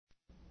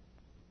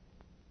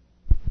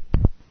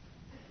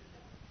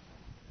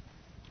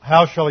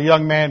How shall a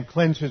young man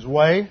cleanse his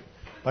way?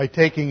 By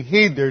taking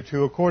heed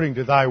thereto according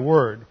to thy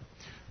word.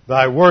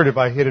 Thy word have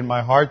I hid in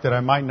my heart, that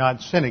I might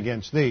not sin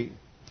against thee.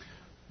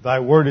 Thy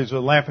word is a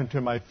lamp unto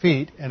my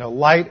feet, and a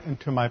light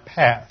unto my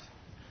path.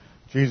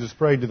 Jesus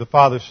prayed to the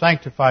Father,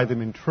 sanctify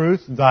them in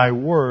truth. Thy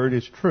word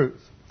is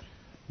truth.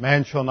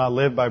 Man shall not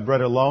live by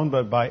bread alone,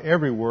 but by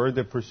every word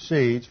that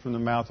proceeds from the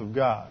mouth of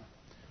God.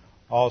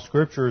 All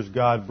Scripture is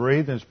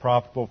God-breathed and is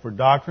profitable for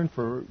doctrine,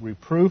 for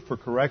reproof, for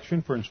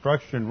correction, for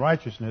instruction in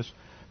righteousness,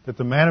 that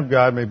the man of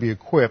God may be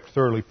equipped,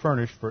 thoroughly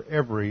furnished for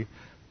every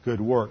good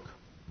work.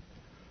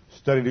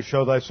 Study to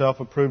show thyself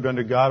approved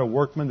unto God, a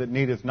workman that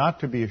needeth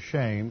not to be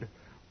ashamed,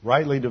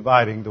 rightly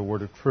dividing the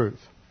word of truth.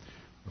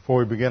 Before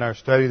we begin our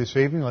study this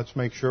evening, let's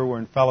make sure we're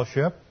in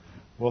fellowship.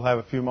 We'll have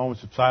a few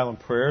moments of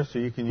silent prayer, so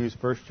you can use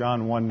 1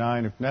 John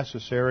 1:9 if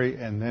necessary,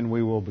 and then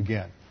we will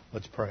begin.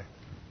 Let's pray.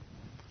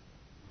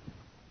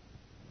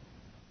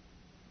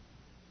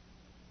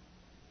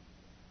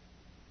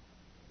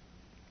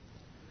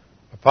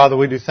 Father,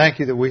 we do thank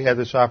you that we have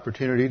this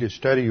opportunity to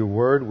study your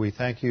word. We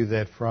thank you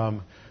that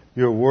from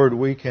your word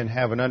we can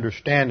have an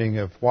understanding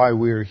of why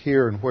we are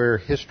here and where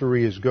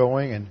history is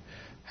going and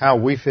how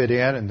we fit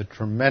in and the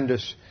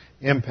tremendous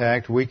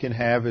impact we can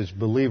have as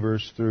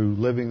believers through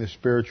living the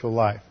spiritual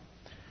life.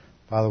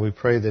 Father, we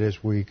pray that as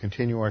we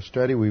continue our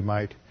study, we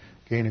might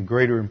gain a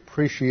greater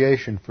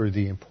appreciation for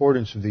the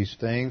importance of these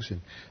things, and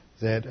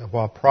that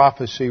while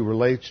prophecy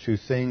relates to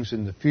things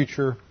in the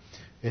future,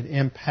 it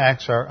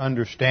impacts our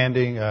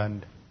understanding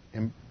and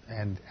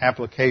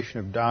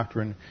application of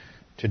doctrine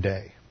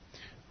today.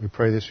 We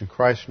pray this in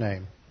Christ's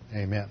name.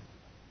 Amen.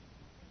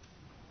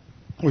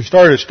 We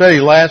started a study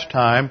last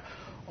time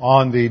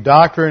on the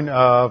doctrine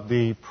of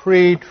the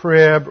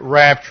pre-trib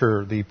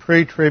rapture, the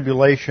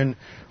pre-tribulation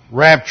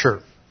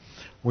rapture.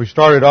 We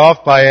started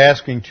off by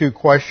asking two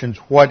questions.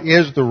 What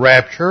is the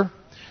rapture?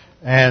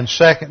 And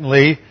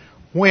secondly,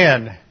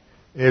 when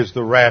is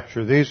the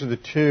rapture? These are the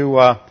two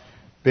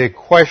big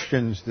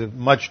questions, that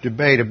much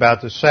debate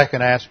about the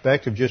second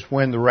aspect of just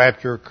when the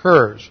rapture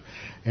occurs.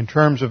 In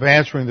terms of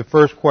answering the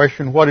first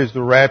question, what is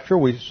the rapture?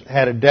 We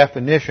had a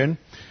definition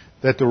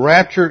that the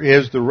rapture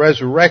is the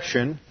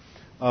resurrection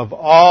of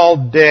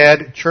all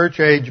dead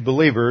church-age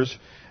believers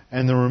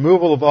and the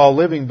removal of all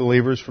living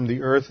believers from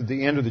the earth at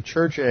the end of the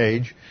church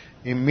age,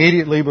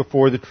 immediately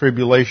before the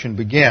tribulation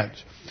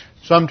begins.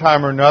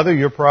 Sometime or another,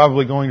 you're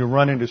probably going to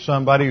run into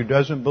somebody who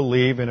doesn't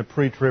believe in a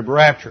pre-trib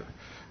rapture.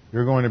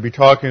 You're going to be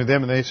talking to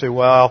them and they say,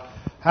 well,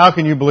 how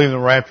can you believe in the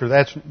rapture?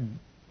 That's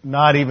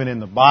not even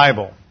in the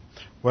Bible.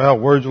 Well,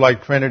 words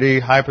like Trinity,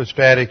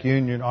 hypostatic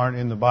union aren't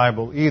in the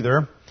Bible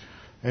either.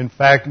 In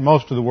fact,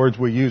 most of the words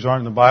we use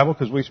aren't in the Bible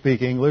because we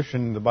speak English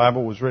and the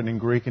Bible was written in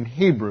Greek and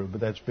Hebrew, but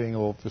that's being a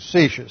little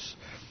facetious.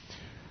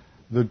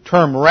 The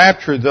term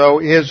rapture, though,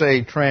 is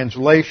a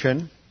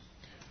translation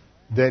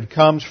that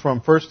comes from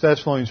 1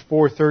 Thessalonians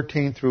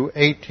 4:13 through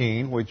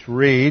 18, which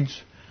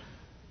reads,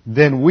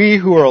 then we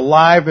who are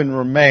alive and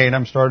remain,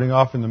 I'm starting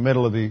off in the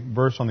middle of the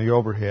verse on the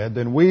overhead,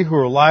 then we who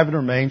are alive and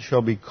remain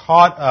shall be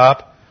caught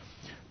up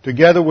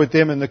together with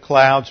them in the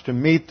clouds to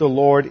meet the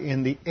Lord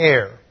in the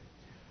air.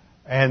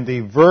 And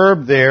the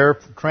verb there,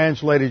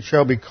 translated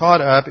shall be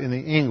caught up in the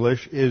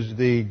English, is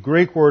the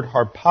Greek word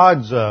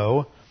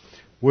harpazo,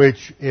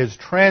 which is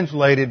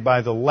translated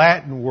by the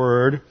Latin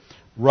word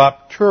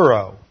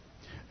rapturo.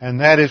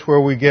 And that is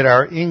where we get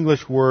our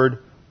English word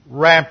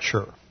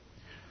rapture.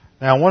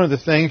 Now, one of the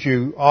things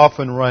you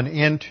often run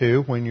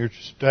into when you're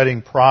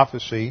studying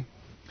prophecy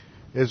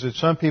is that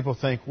some people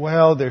think,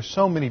 well, there's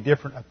so many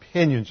different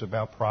opinions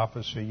about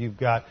prophecy. You've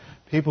got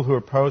people who are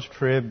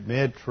post-trib,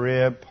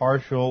 mid-trib,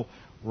 partial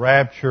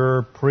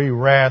rapture,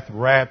 pre-wrath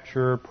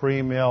rapture,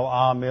 pre-mill,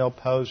 ah-mill,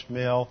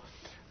 post-mill,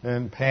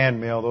 and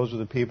pan-mill. Those are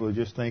the people who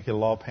just think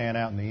it'll all pan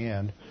out in the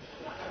end.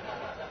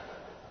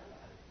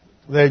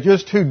 They're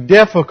just too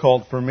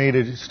difficult for me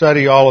to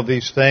study all of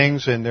these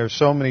things, and there's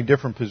so many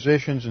different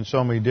positions and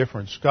so many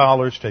different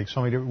scholars take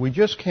so many different... We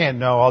just can't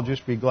know. I'll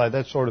just be glad.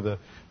 That's sort of the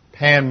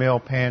pan-mill,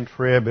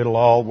 pan-trib. It'll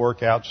all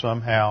work out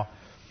somehow.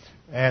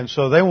 And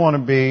so they want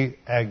to be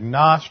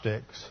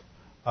agnostics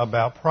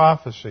about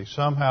prophecy.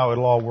 Somehow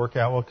it'll all work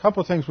out. Well, a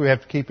couple of things we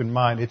have to keep in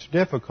mind. It's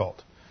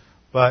difficult,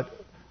 but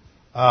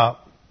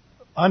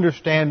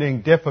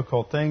understanding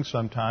difficult things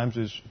sometimes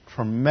is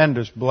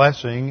tremendous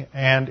blessing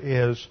and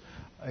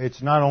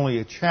it's not only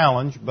a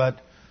challenge, but,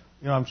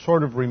 I'm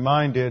sort of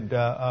reminded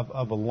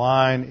of a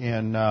line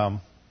in,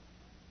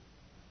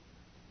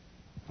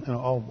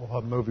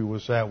 what movie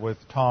was that with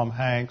Tom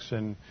Hanks,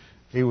 and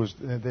it was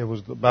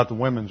about the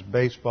women's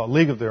baseball,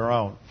 League of Their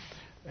Own.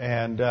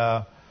 And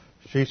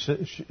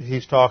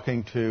he's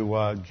talking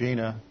to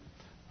Gina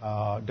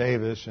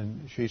Davis,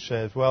 and she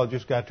says, well, it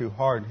just got too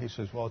hard. And he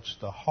says, well, it's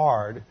the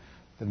hard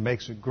that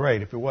makes it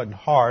great. If it wasn't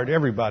hard,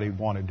 everybody would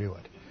want to do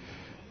it.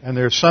 And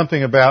there's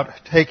something about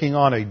taking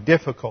on a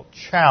difficult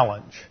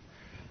challenge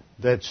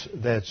that's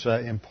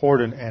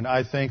important. And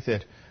I think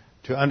that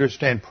to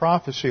understand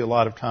prophecy, a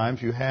lot of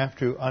times you have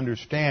to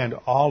understand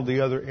all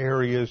the other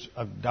areas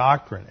of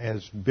doctrine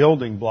as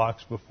building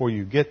blocks before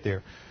you get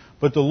there.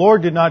 But the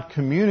Lord did not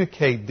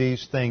communicate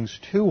these things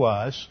to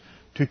us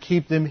to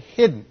keep them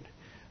hidden.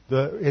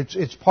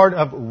 It's part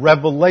of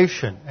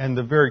revelation, and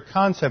the very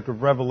concept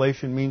of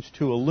revelation means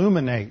to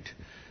illuminate,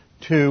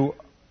 to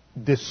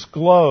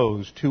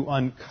disclose, to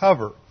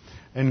uncover.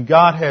 And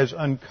God has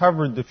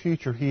uncovered the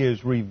future. He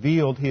has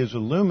revealed, He has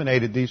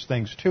illuminated these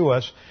things to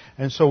us,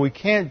 and so we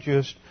can't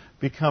just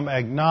become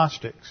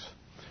agnostics.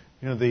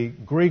 You know, the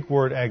Greek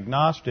word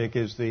agnostic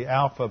is the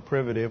alpha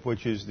privative,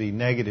 which is the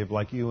negative,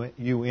 like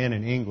UN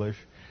in English,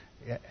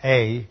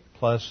 a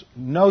plus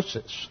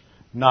gnosis,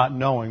 not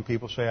knowing.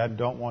 People say, I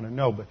don't want to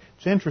know. But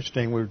it's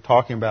interesting, we were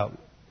talking about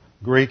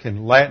Greek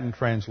and Latin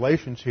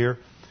translations here.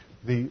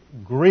 The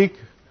Greek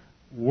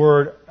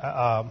word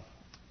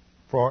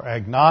for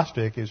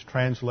agnostic is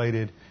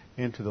translated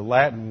into the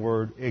Latin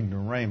word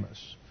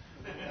ignoramus.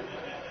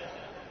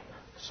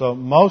 So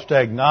most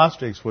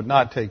agnostics would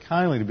not take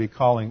kindly to be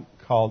called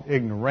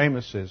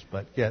ignoramuses,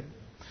 but yet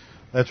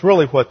that's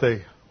really what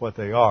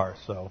they are.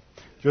 So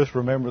just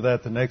remember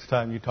that the next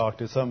time you talk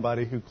to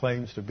somebody who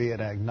claims to be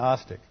an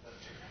agnostic.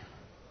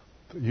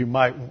 You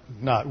might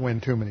not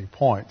win too many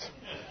points.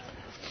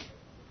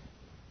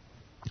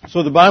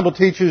 So the Bible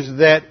teaches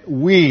that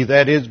we,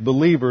 that is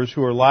believers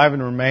who are alive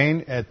and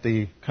remain at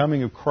the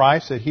coming of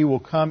Christ, that He will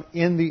come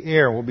in the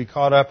air, will be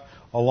caught up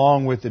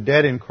along with the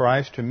dead in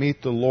Christ to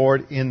meet the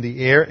Lord in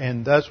the air,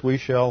 and thus we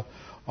shall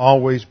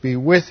always be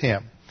with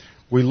Him.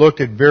 We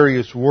looked at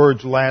various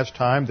words last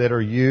time that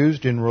are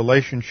used in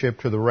relationship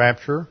to the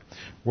rapture.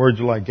 Words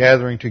like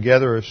gathering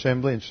together,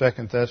 assembly in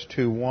 2 Thess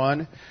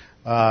 2:1,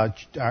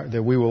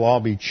 that we will all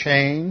be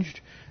changed.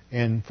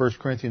 In 1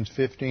 Corinthians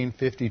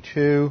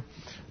 15:52,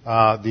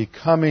 the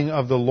coming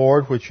of the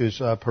Lord, which is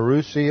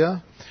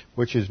parousia,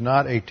 which is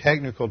not a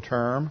technical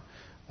term,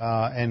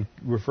 and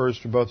refers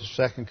to both the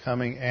second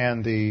coming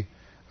and the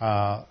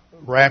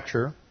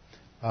rapture.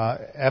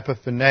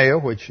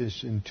 Epiphaneo, which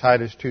is in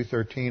Titus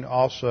 2:13,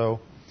 also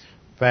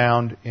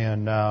found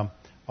in,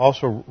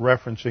 also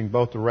referencing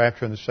both the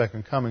rapture and the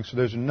second coming. So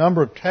there's a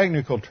number of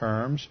technical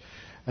terms.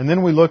 And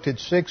then we looked at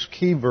 6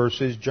 key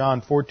verses,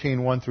 John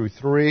 14:1 through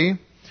 3,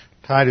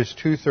 Titus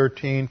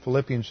 2:13,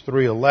 Philippians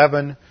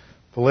 3:11,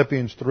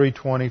 Philippians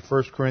 3:20,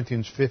 1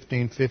 Corinthians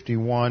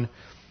 15:51,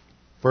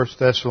 1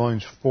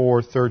 Thessalonians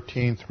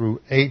 4:13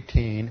 through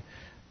 18,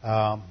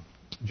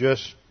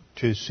 just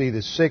to see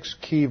the 6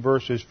 key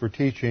verses for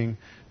teaching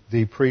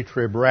the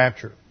pre-trib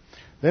rapture.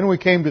 Then we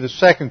came to the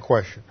second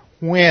question.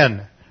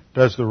 When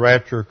does the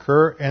rapture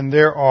occur? And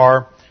there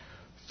are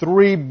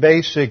 3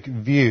 basic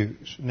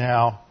views.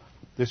 Now,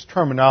 this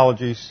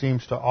terminology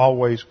seems to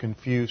always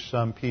confuse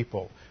some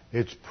people.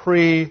 It's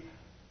pre,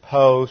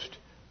 post,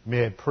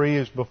 mid. Pre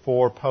is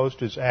before,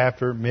 post is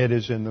after, mid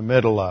is in the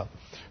middle of.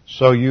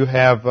 So you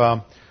have,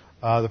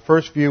 the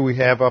first view we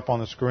have up on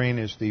the screen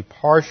is the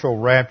partial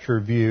rapture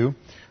view,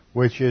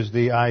 which is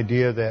the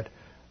idea that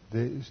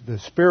the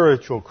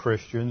spiritual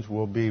Christians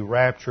will be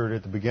raptured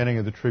at the beginning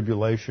of the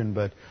tribulation,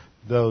 but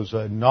those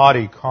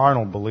naughty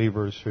carnal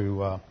believers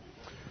who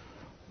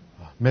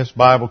miss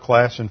Bible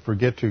class and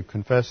forget to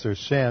confess their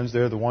sins,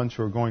 they're the ones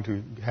who are going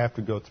to have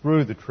to go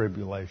through the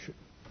tribulation.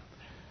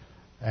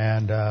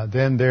 And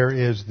then there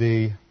is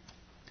the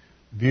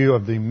view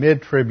of the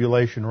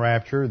mid-tribulation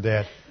rapture,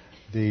 that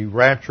the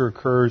rapture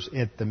occurs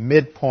at the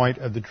midpoint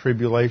of the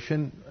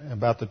tribulation,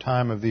 about the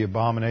time of the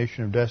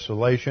abomination of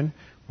desolation,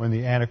 when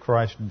the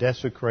Antichrist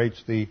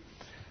desecrates the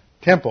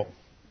temple.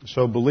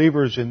 So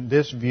believers in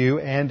this view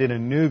and in a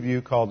new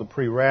view called the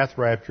pre-wrath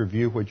rapture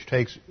view, which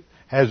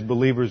has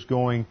believers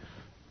going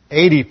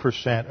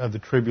 80% of the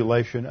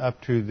tribulation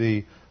up to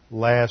the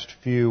last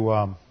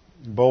few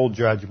bowl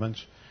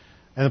judgments.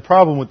 And the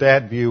problem with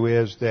that view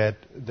is that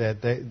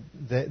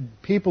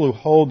people who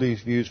hold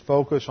these views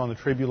focus on the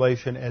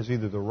tribulation as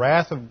either the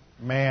wrath of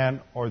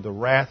man or the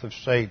wrath of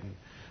Satan.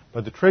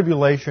 But the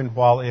tribulation,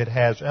 while it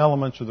has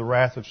elements of the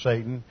wrath of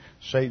Satan,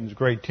 Satan's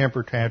great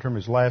temper tantrum,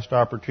 his last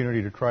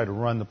opportunity to try to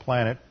run the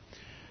planet,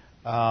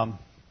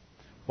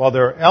 while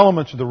there are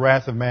elements of the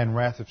wrath of man and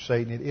wrath of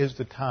Satan, it is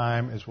the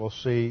time, as we'll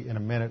see in a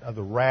minute, of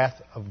the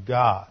wrath of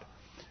God.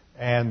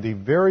 And the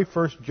very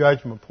first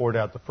judgment poured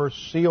out, the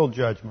first sealed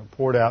judgment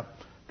poured out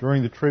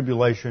during the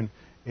tribulation,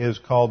 is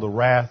called the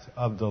wrath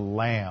of the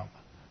Lamb,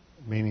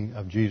 meaning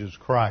of Jesus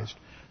Christ.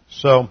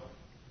 So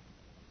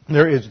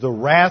there is the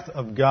wrath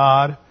of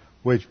God,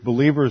 which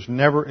believers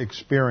never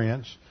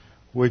experience,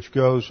 which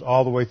goes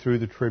all the way through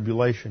the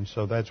tribulation.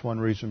 So that's one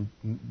reason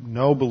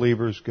no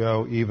believers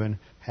go even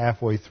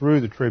halfway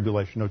through the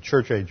tribulation, no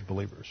church-age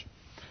believers.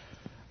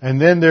 And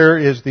then there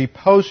is the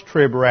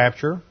post-trib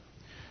rapture,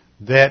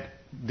 that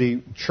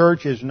the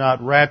church is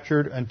not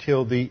raptured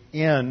until the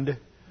end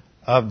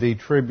of the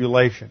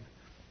tribulation.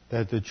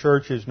 That the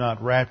church is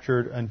not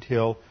raptured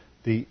until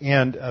the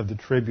end of the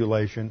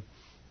tribulation.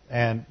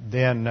 And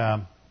then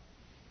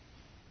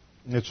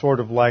it's sort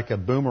of like a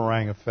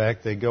boomerang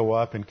effect. They go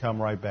up and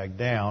come right back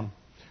down.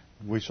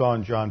 We saw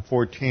in John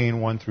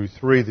 14:1 through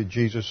 3, that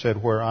Jesus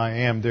said, "Where I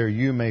am, there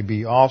you may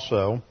be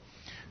also."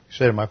 He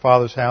said, "In my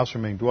Father's house are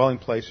many dwelling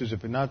places.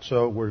 If it not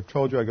so, I would have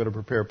told you I go to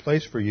prepare a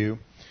place for you.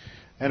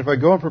 And if I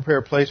go and prepare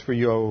a place for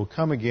you, I will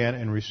come again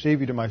and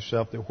receive you to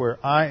myself, that where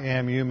I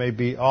am, you may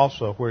be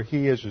also. Where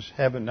He is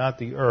heaven, not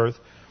the earth.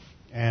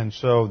 And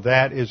so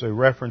that is a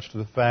reference to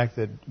the fact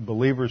that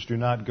believers do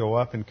not go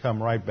up and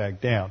come right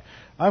back down.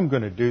 I'm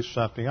going to do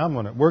something.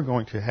 We're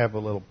going to have a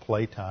little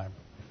playtime.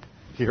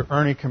 Here,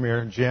 Ernie, come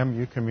here. Jim,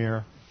 you come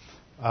here.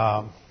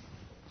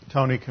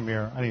 Tony, come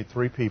here. I need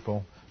 3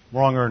 people.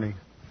 Wrong Ernie.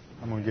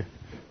 I'm going to get...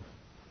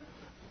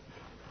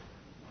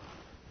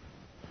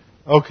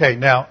 Okay,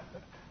 now,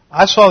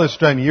 I saw this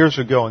done years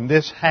ago, and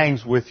this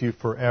hangs with you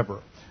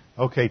forever.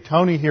 Okay,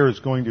 Tony here is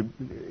going to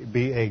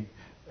be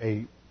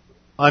a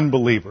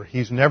unbeliever.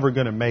 He's never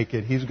going to make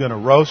it. He's going to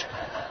roast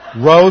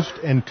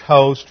and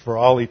toast for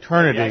all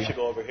eternity. Yeah, I should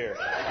go over here.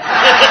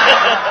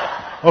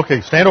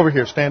 Okay, stand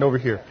over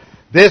here.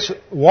 This,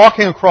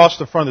 walking across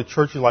the front of the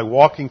church is like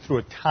walking through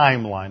a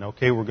timeline,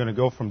 okay? We're going to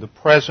go from the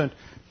present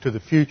to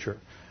the future.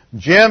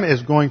 Jim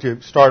is going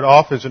to start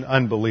off as an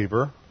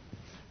unbeliever,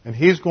 and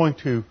he's going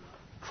to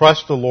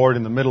trust the Lord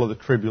in the middle of the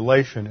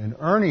tribulation. And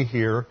Ernie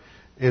here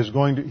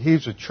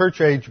he's a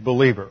church-age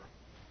believer.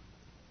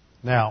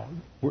 Now,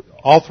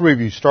 all 3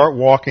 of you start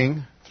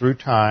walking through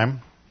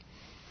time.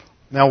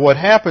 Now, what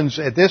happens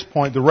at this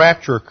point, the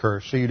rapture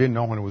occurs. So you didn't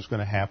know when it was going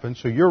to happen.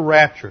 So you're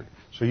raptured.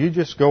 So you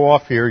just go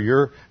off here.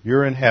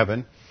 You're in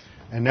heaven.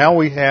 And now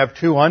we have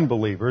 2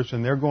 unbelievers,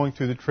 and they're going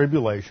through the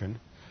tribulation.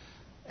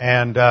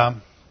 And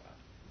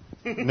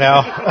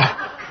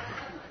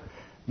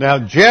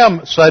now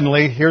Jim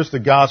suddenly hears the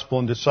gospel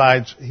and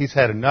decides he's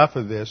had enough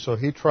of this, so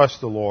he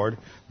trusts the Lord.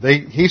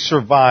 He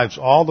survives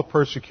all the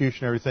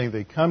persecution, everything.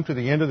 They come to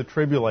the end of the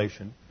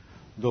tribulation.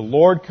 The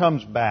Lord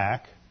comes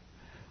back,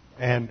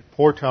 and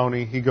poor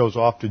Tony, he goes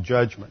off to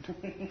judgment.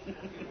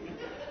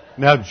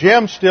 Now,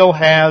 Jim still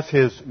has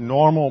his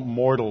normal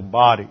mortal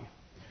body,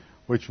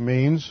 which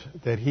means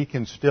that he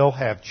can still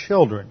have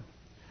children.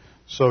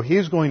 So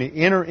he's going to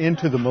enter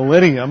into the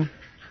millennium,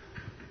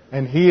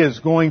 and he is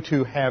going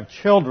to have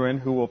children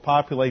who will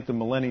populate the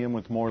millennium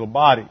with mortal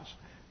bodies.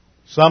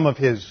 Some of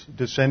his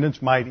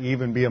descendants might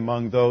even be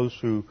among those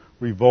who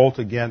revolt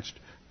against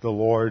the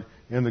Lord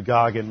in the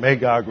Gog and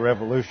Magog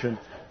revolution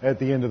at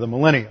the end of the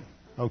millennium.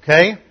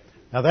 Okay?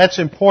 Now that's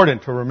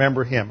important to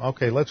remember him.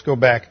 Okay, let's go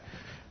back.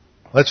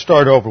 Let's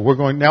start over. We're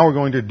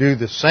going to do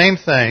the same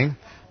thing.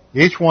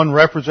 Each one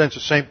represents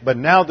the same, but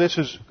now this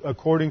is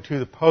according to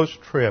the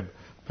post-trib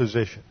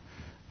position.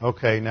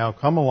 Okay, now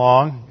come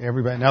along,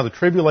 everybody. Now the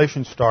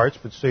tribulation starts,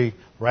 but see,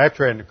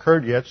 rapture hadn't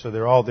occurred yet, so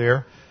they're all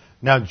there.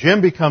 Now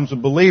Jim becomes a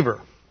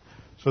believer.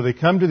 So they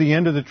come to the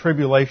end of the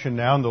tribulation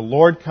now, and the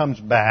Lord comes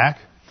back,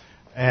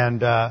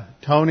 and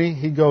Tony,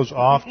 he goes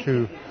off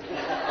to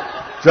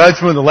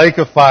judgment of the lake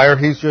of fire.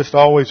 He's just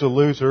always a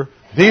loser.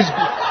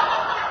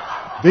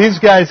 These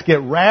guys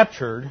get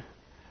raptured,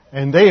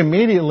 and they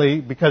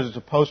immediately, because it's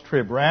a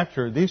post-trib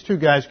rapture, these 2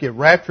 guys get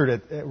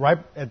raptured right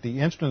at the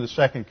instant of the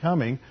second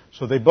coming,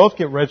 so they both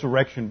get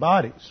resurrection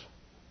bodies.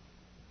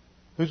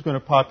 Who's going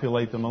to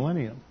populate the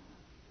millennium?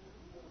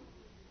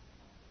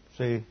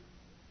 See?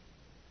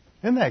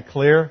 Isn't that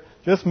clear?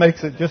 Just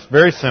makes it just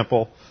very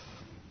simple.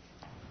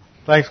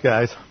 Thanks,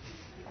 guys.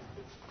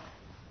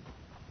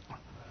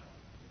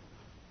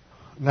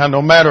 Now,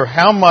 no matter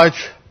how much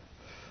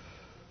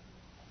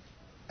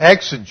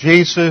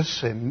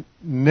exegesis and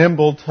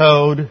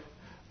nimble-toed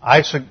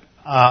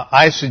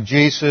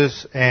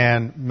eisegesis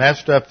and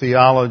messed up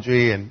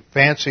theology and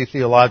fancy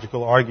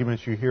theological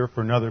arguments you hear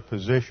for another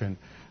position,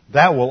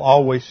 that will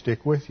always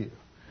stick with you.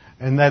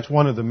 And that's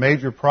one of the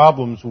major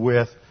problems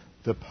with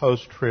the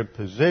post-trib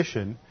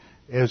position,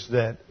 is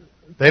that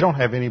they don't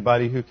have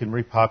anybody who can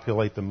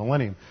repopulate the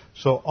millennium.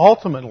 So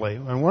ultimately,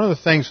 and one of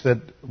the things that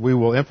we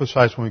will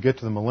emphasize when we get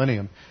to the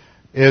millennium,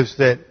 is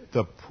that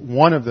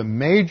one of the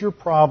major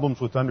problems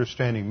with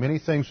understanding many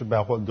things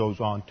about what goes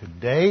on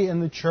today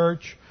in the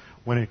church,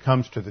 when it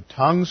comes to the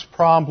tongues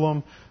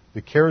problem,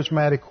 the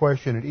charismatic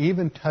question, it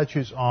even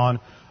touches on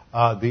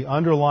the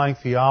underlying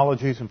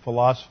theologies and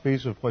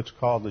philosophies of what's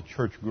called the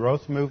church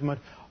growth movement.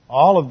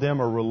 All of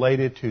them are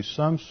related to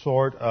some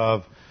sort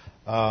of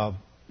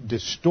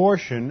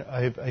distortion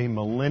of a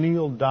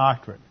millennial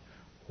doctrine.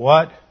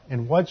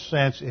 In what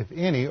sense, if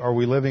any, are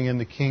we living in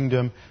the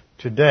kingdom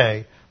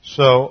today?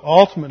 So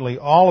ultimately,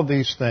 all of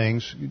these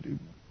things,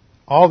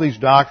 all these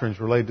doctrines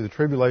related to the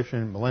tribulation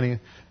and millennium,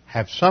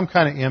 have some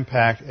kind of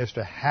impact as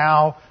to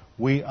how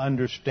we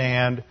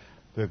understand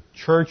the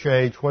church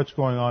age, what's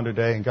going on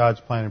today, and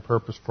God's plan and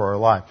purpose for our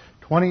life.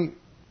 18%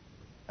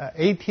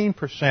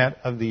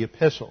 of the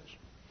epistles.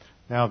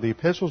 Now, the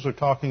epistles are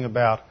talking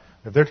about,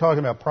 if they're talking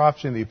about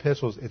prophecy in the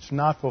epistles, it's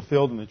not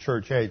fulfilled in the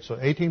church age. So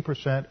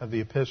 18% of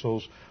the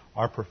epistles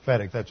are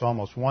prophetic. That's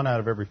almost 1 out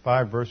of every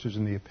 5 verses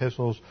in the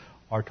epistles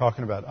are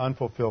talking about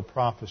unfulfilled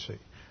prophecy.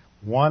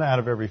 1 out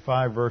of every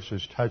 5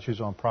 verses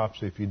touches on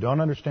prophecy. If you don't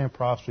understand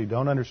prophecy,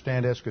 don't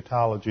understand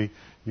eschatology,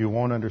 you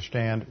won't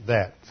understand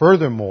that.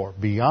 Furthermore,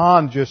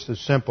 beyond just the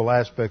simple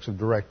aspects of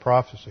direct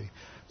prophecy,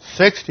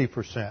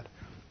 60%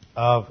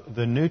 of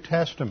the New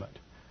Testament,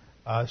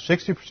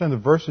 60% of the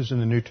verses in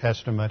the New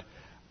Testament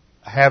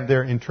have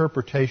their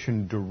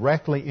interpretation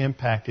directly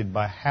impacted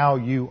by how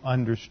you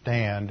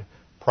understand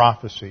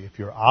prophecy. If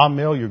you're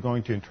a-mill, you're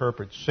going to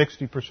interpret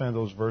 60% of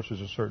those verses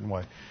a certain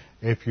way.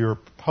 If you're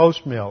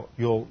post-mill,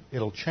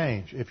 it'll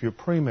change. If you're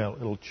pre-mill,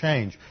 it'll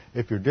change.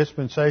 If you're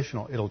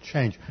dispensational, it'll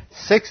change.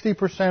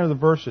 60% of the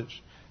verses,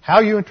 how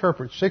you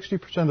interpret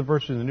 60% of the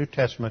verses in the New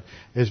Testament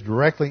is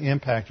directly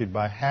impacted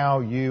by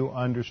how you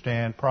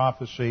understand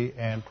prophecy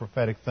and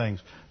prophetic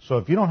things. So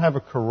if you don't have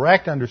a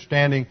correct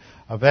understanding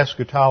of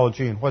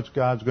eschatology and what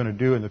God's going to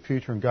do in the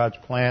future and God's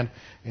plan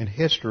in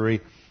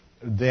history,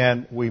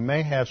 then we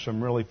may have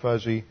some really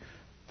fuzzy,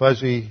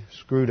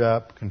 screwed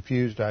up,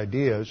 confused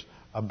ideas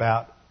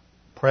about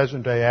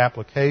present-day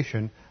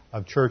application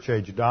of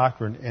church-age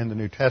doctrine in the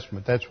New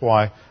Testament. That's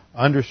why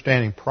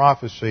understanding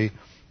prophecy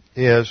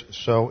is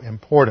so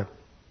important.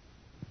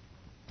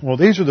 Well,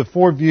 these are the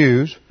four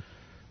views.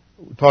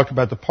 We talked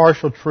about the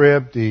partial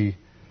trib, the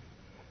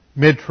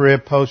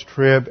mid-trib,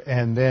 post-trib,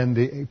 and then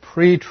the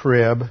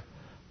pre-trib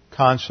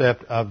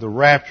concept of the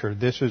rapture.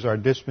 This is our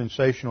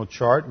dispensational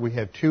chart. We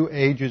have two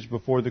ages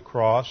before the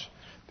cross,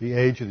 the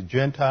age of the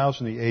Gentiles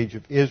and the age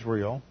of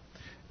Israel.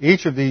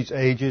 Each of these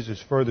ages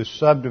is further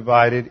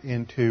subdivided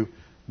into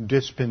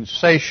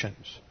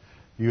dispensations.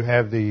 You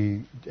have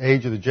the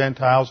age of the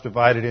Gentiles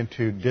divided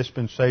into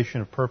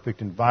dispensation of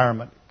perfect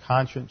environment,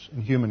 conscience,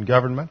 and human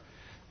government.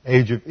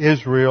 Age of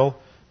Israel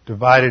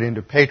divided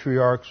into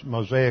patriarchs,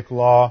 Mosaic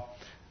law,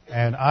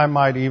 and I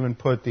might even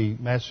put the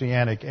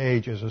Messianic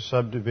age as a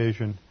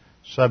subdivision,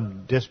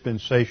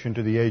 sub-dispensation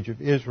to the age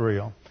of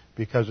Israel,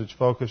 because it's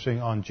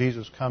focusing on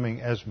Jesus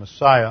coming as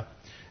Messiah.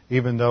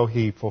 Even though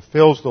he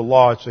fulfills the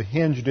law, it's a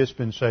hinge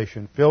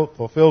dispensation,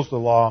 fulfills the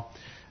law,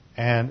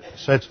 and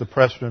sets the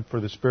precedent for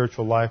the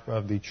spiritual life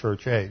of the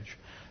church age.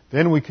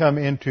 Then we come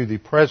into the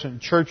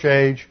present church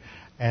age,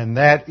 and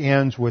that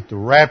ends with the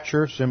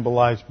rapture,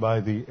 symbolized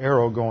by the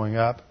arrow going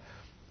up,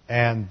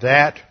 and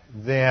that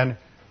then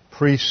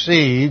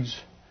precedes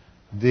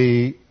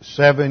the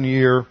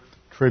 7-year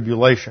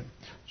tribulation.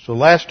 So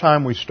last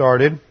time we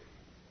started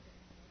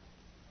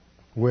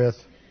with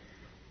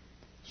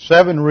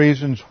 7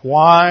 reasons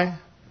why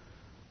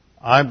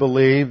I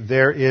believe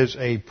there is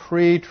a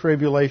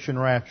pre-tribulation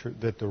rapture,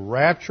 that the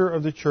rapture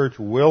of the church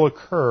will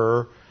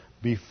occur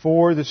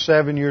before the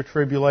 7-year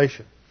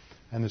tribulation.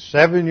 And the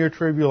 7-year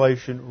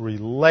tribulation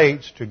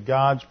relates to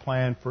God's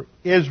plan for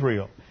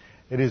Israel.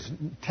 It is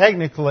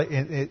technically,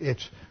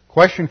 its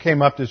question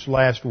came up this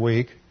last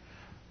week.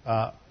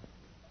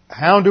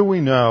 How do we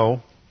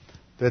know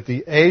that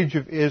the age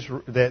of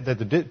Israel, that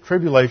the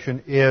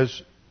tribulation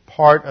is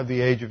part of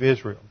the age of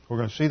Israel? We're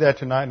going to see that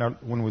tonight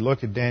when we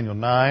look at Daniel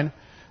 9.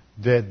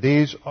 That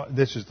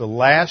this is the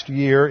last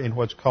year in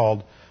what's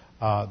called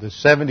the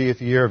 70th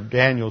year of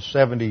Daniel's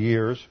 70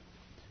 years.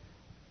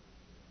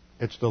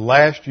 It's the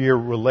last year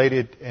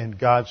related, and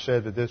God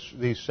said that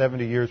these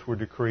 70 years were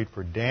decreed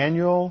for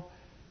Daniel,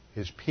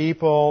 his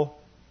people,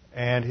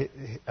 and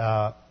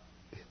the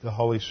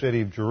holy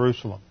city of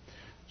Jerusalem.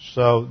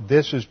 So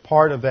this is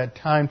part of that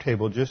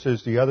timetable, just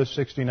as the other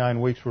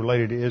 69 weeks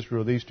related to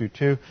Israel, these do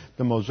too.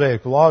 The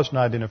Mosaic law is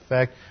not in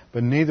effect,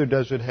 but neither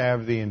does it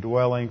have the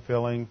indwelling,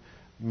 filling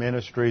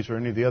ministries or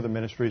any of the other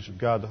ministries of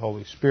God the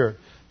Holy Spirit.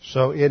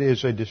 So it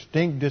is a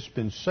distinct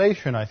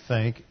dispensation, I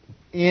think,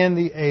 in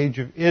the age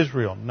of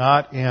Israel,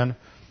 not in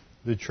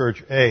the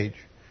church age.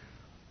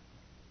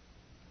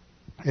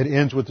 It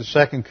ends with the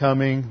second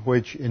coming,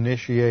 which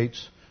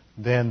initiates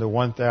then the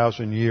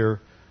 1,000-year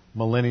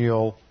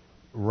millennial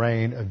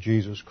reign of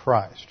Jesus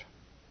Christ.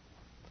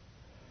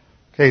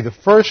 Okay, the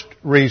first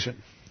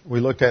reason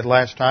we looked at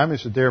last time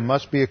is that there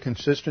must be a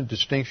consistent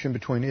distinction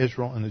between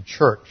Israel and the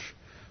church.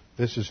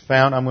 This is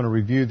found, I'm going to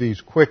review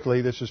these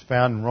quickly. This is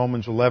found in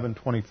Romans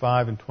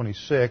 11:25 and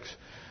 26.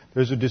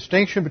 There's a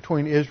distinction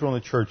between Israel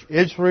and the church.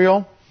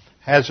 Israel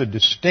has a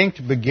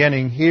distinct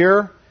beginning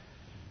here.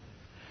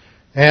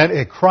 And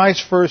at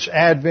Christ's first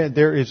advent,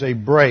 there is a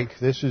break.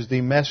 This is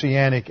the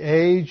Messianic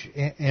age.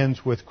 It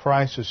ends with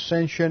Christ's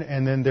ascension.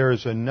 And then there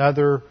is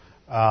another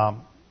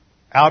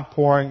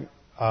outpouring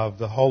of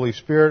the Holy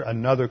Spirit,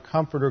 another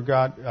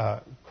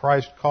comforter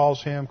Christ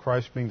calls him,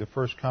 Christ being the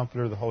first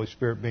comforter, the Holy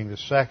Spirit being the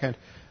second.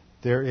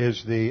 There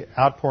is the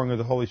outpouring of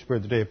the Holy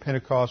Spirit, the day of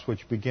Pentecost,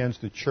 which begins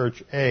the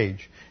church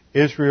age.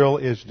 Israel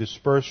is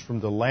dispersed from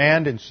the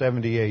land in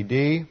 70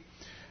 A.D.,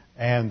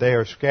 and they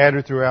are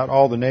scattered throughout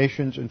all the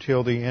nations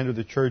until the end of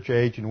the church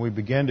age, and we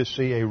begin to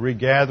see a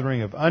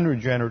regathering of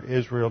unregenerate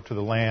Israel to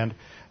the land,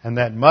 and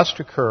that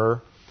must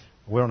occur.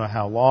 We don't know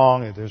how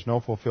long, there's no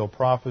fulfilled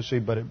prophecy,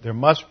 but there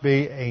must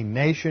be a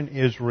nation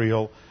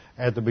Israel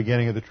at the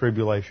beginning of the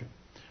tribulation.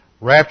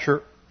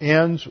 Rapture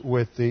ends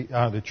with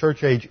the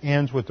church age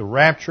ends with the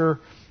rapture.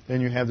 Then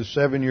you have the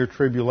 7-year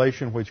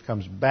tribulation, which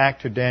comes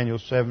back to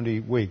Daniel's 70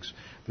 weeks.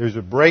 There's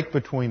a break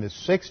between the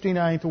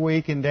 69th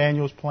week in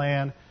Daniel's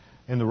plan,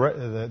 in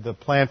the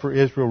plan for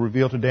Israel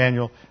revealed to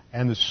Daniel,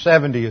 and the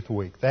 70th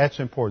week. That's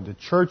important.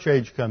 The church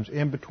age comes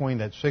in between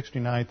that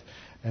 69th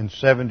and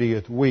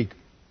 70th week.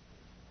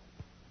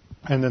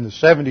 And then the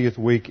 70th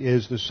week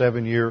is the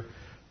 7-year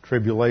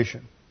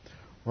tribulation.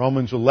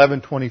 Romans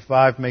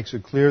 11:25 makes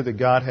it clear that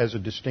God has a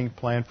distinct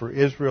plan for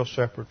Israel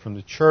separate from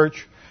the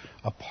church.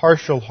 A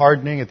partial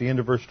hardening at the end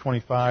of verse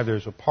 25.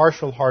 There's a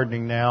partial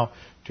hardening now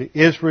to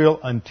Israel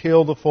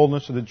until the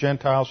fullness of the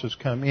Gentiles has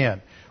come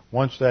in.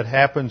 Once that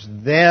happens,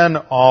 then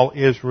all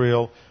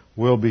Israel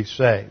will be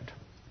saved.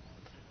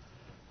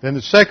 Then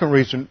the second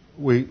reason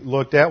we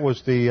looked at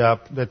was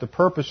that the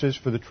purposes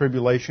for the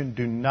tribulation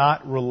do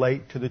not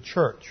relate to the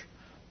church.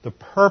 The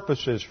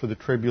purposes for the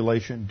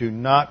tribulation do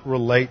not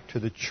relate to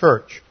the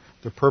church.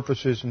 The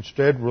purposes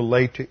instead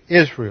relate to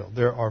Israel.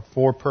 There are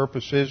four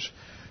purposes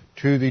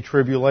to the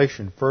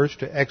tribulation. First,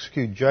 to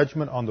execute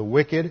judgment on the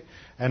wicked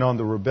and on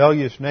the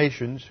rebellious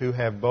nations who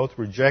have both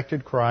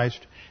rejected Christ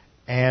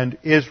and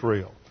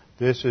Israel.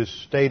 This is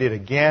stated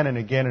again and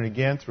again and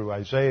again through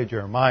Isaiah,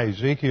 Jeremiah,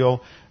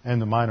 Ezekiel,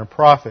 and the minor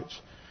prophets.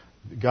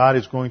 God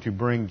is going to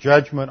bring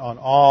judgment on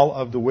all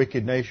of the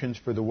wicked nations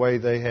for the way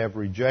they have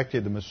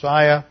rejected the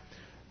Messiah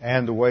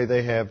and the way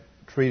they have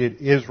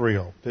treated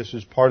Israel. This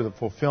is part of the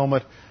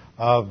fulfillment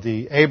of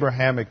the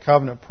Abrahamic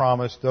covenant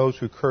promise, those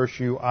who curse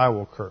you, I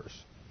will curse.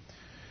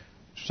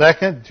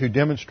 Second, to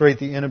demonstrate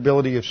the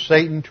inability of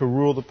Satan to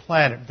rule the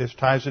planet. This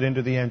ties it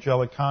into the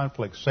angelic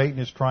conflict. Satan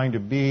is trying to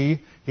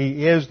be,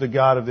 he is the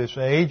God of this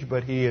age,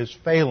 but he is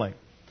failing.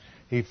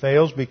 He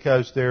fails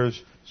because there's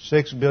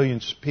 6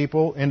 billion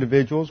people,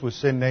 individuals with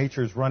sin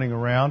natures running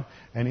around,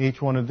 and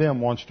each one of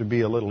them wants to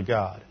be a little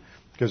God.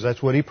 Because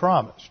that's what he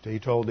promised. He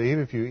told Eve,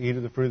 if you eat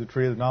of the fruit of the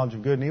tree of the knowledge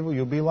of good and evil,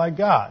 you'll be like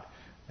God.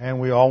 And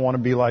we all want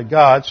to be like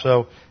God,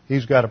 so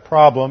he's got a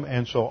problem.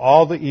 And so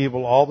all the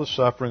evil, all the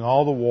suffering,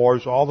 all the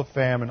wars, all the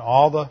famine,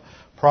 all the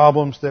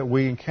problems that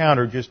we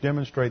encounter just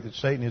demonstrate that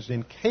Satan is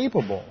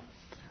incapable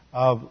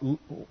of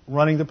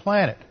running the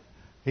planet.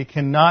 He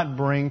cannot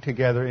bring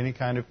together any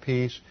kind of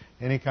peace,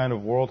 any kind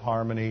of world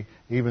harmony,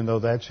 even though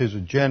that's his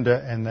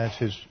agenda and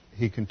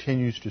he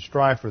continues to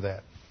strive for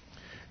that.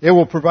 It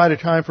will provide a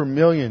time for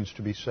millions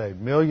to be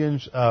saved.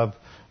 Millions of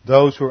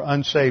those who are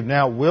unsaved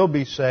now will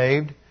be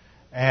saved.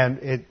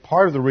 And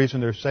part of the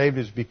reason they're saved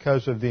is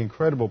because of the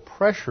incredible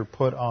pressure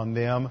put on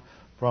them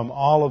from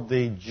all of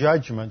the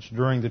judgments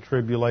during the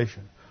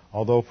tribulation.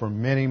 Although for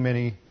many,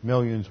 many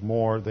millions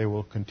more, they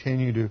will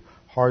continue to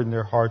harden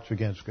their hearts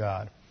against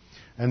God.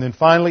 And then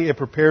finally, it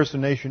prepares the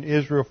nation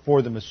Israel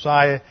for the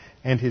Messiah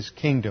and His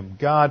kingdom.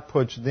 God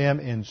puts them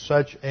in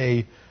such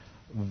a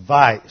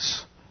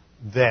vice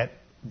that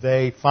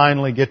they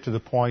finally get to the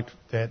point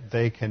that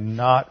they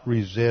cannot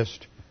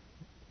resist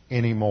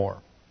anymore.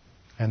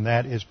 And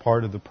that is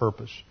part of the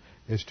purpose,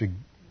 is to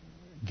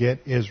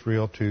get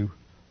Israel to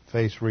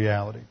face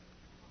reality.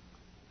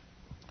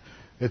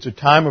 It's a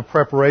time of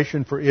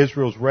preparation for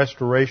Israel's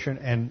restoration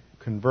and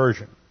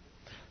conversion.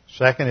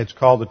 Second, it's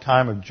called the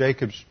time of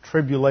Jacob's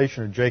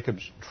tribulation or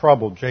Jacob's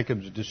trouble,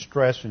 Jacob's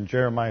distress in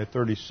Jeremiah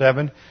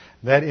 37.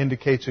 That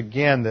indicates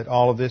again that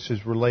all of this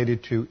is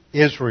related to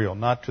Israel,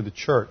 not to the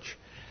church.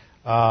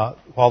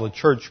 While the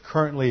church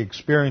currently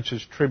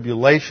experiences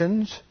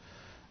tribulations,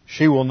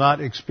 she will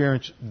not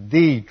experience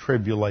the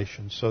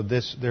tribulation. So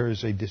there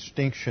is a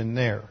distinction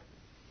there.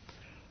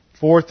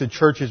 Fourth, the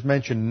church is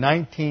mentioned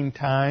 19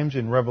 times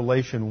in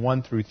Revelation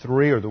 1 through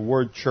 3, or the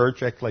word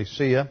church,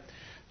 ecclesia.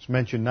 It's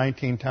mentioned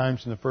 19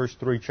 times in the first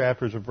 3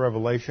 chapters of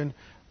Revelation,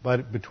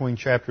 but between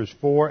chapters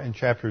 4 and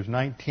chapters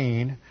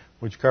 19,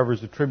 which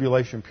covers the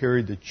tribulation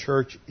period, the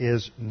church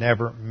is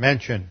never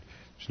mentioned.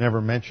 It's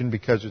never mentioned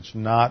because it's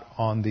not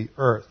on the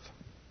earth.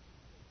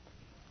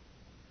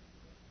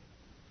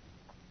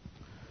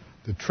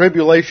 The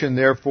tribulation,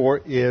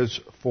 therefore, is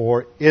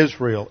for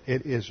Israel.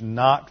 It is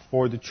not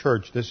for the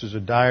church. This is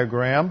a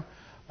diagram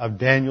of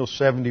Daniel's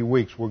 70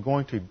 weeks. We're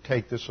going to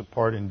take this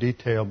apart in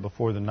detail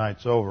before the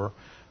night's over.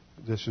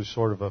 This is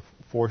sort of a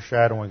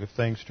foreshadowing of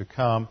things to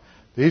come.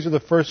 These are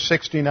the first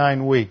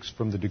 69 weeks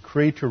from the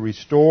decree to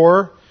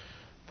restore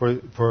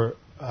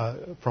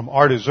from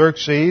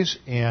Artaxerxes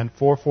in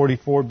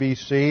 444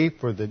 BC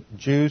for the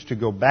Jews to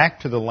go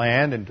back to the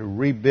land and to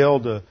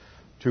rebuild the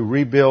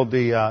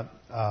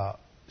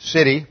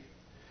city,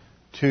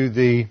 to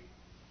the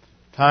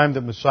time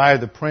that Messiah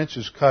the Prince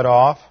is cut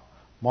off,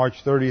 March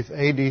 30th,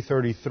 AD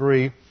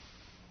 33,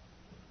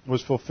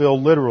 was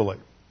fulfilled literally.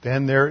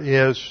 Then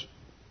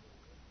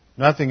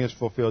nothing is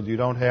fulfilled. You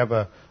don't have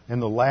in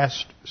the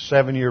last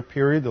 7-year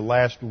period, the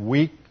last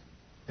week,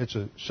 it's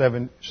a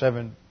seven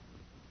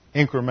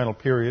incremental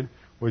period,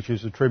 which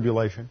is the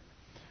tribulation.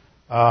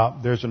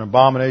 There's an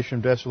abomination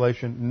of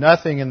desolation.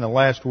 Nothing in the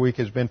last week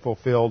has been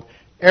fulfilled.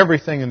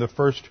 Everything in the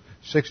first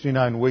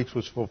 69 weeks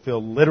was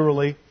fulfilled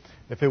literally.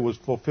 If it was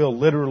fulfilled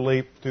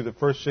literally through the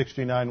first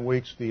 69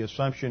 weeks, the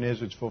assumption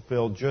is it's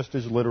fulfilled just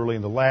as literally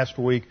in the last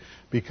week.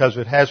 Because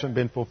it hasn't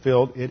been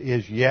fulfilled, it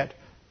is yet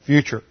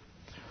future.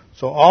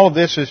 So all of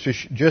this is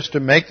just to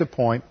make the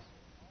point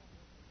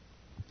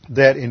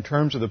that in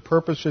terms of the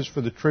purposes for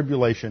the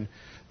tribulation,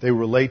 they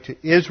relate to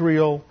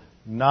Israel,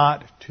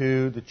 not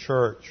to the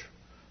church.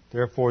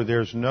 Therefore,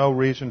 there's no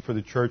reason for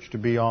the church to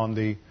be on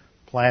the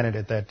planet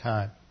at that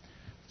time.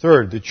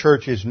 Third, the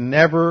church is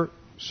never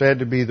said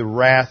to be the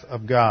wrath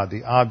of God,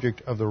 the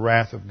object of the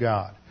wrath of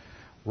God.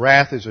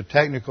 Wrath is a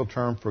technical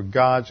term for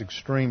God's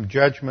extreme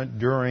judgment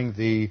during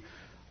the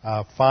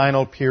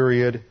final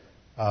period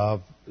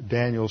of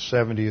Daniel's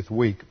 70th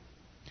week.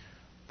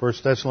 1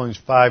 Thessalonians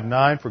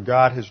 5:9, for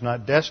God has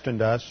not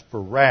destined us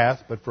for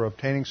wrath, but for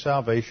obtaining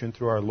salvation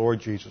through our Lord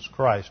Jesus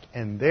Christ.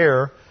 And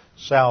there,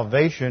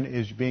 salvation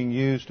is being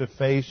used to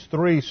phase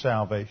 3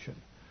 salvation,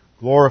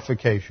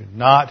 glorification,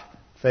 not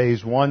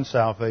phase 1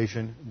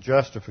 salvation,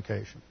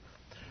 justification.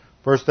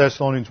 1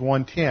 Thessalonians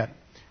 1:10,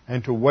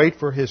 and to wait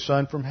for His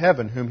Son from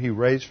heaven, whom He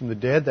raised from the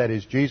dead, that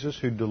is Jesus,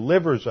 who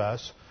delivers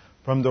us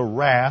from the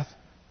wrath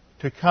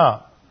to come.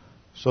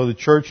 So the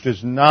church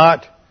does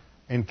not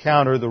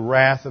encounter the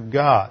wrath of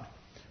God.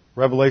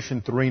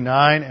 Revelation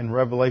 3:9 and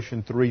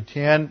Revelation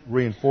 3:10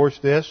 reinforce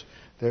this,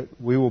 that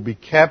we will be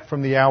kept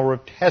from the hour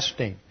of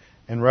testing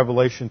in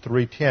Revelation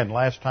 3:10.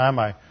 Last time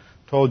I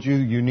told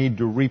you need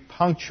to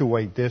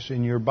repunctuate this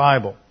in your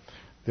Bible.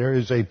 There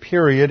is a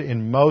period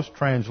in most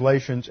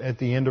translations at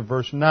the end of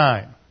verse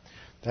 9.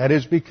 That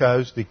is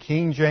because the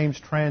King James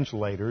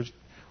translators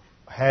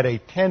had a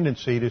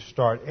tendency to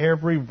start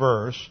every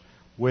verse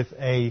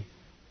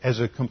as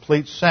a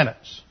complete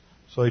sentence.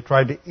 So they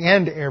tried to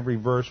end every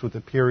verse with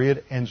a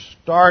period and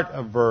start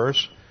a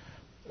verse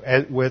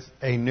with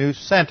a new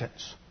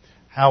sentence.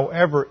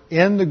 However,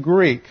 in the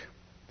Greek,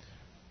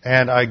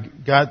 and I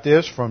got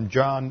this from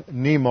John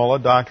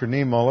Niemola, Dr.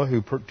 Niemola,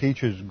 who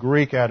teaches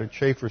Greek out at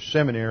Schaeffer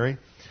Seminary.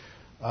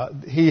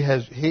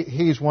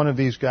 He's one of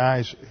these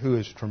guys who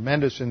is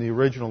tremendous in the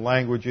original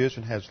languages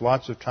and has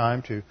lots of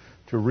time to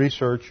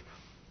research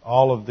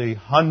all of the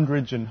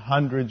hundreds and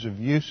hundreds of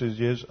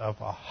usages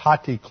of a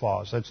hati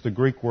clause. That's the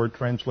Greek word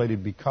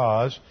translated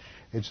because.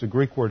 It's the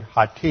Greek word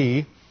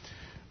hati.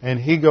 And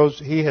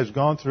he has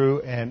gone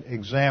through and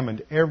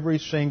examined every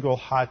single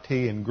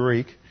hati in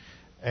Greek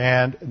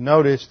and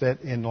noticed that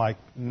in like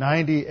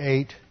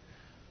 98%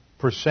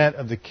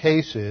 of the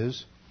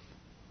cases,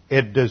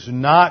 it does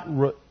not,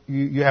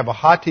 you have a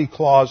hati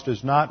clause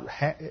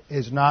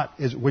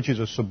which is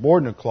a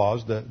subordinate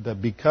clause. The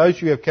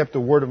because you have kept the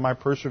word of my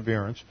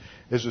perseverance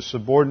is a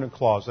subordinate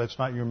clause. That's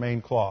not your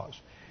main clause.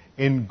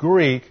 In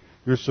Greek,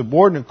 your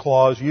subordinate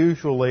clause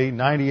usually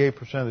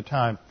 98% of the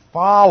time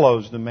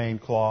follows the main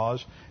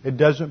clause. It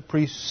doesn't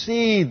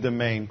precede the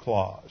main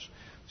clause.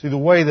 See, the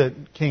way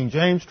that King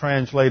James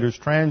translators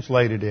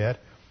translated it,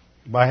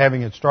 by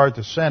having it start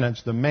the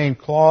sentence, the main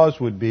clause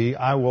would be,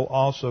 I will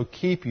also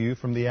keep you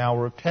from the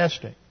hour of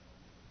testing.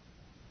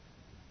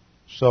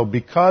 So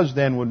because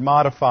then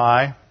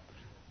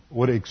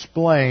would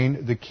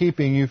explain the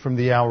keeping you from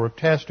the hour of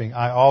testing.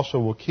 I also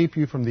will keep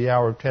you from the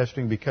hour of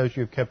testing because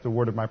you have kept the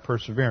word of my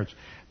perseverance.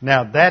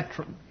 Now that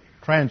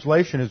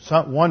translation is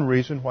one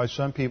reason why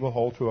some people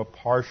hold to a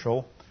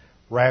partial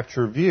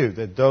rapture view,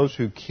 that those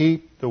who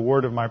keep the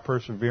word of my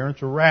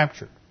perseverance are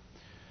raptured.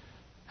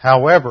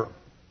 However,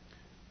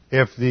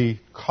 if the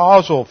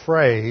causal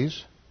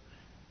phrase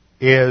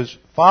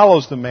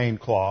follows the main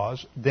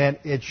clause, then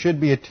it should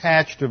be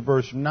attached to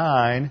verse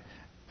 9,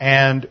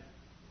 and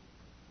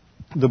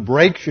the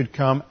break should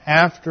come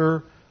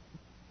after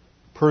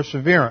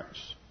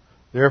perseverance.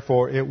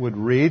 Therefore, it would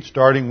read,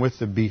 starting with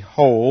the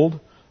behold,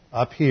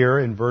 up here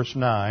in verse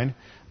 9,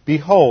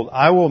 behold,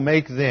 I will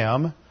make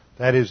them,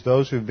 that is,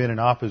 those who have been in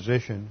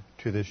opposition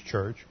to this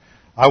church,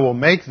 I will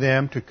make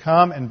them to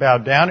come and bow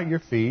down at your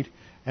feet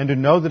and to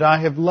know that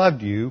I have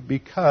loved you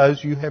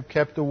because you have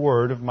kept the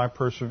word of my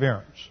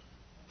perseverance.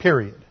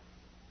 Period.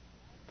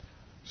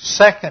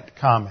 Second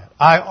comment,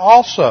 I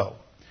also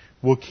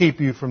will keep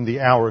you from the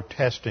hour of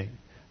testing,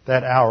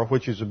 that hour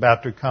which is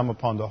about to come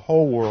upon the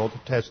whole world to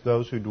test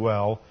those who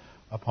dwell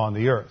upon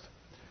the earth.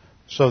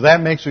 So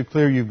that makes it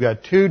clear you've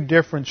got two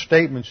different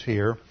statements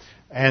here,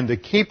 and the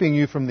keeping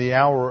you from the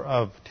hour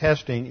of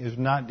testing is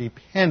not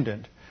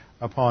dependent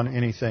upon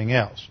anything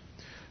else.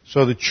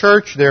 So the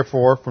church,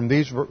 therefore,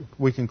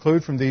 we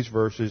conclude from these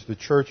verses, the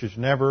church is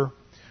never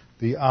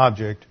the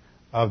object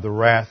of the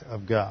wrath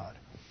of God.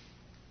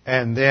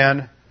 And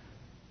then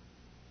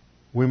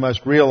we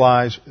must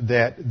realize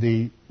that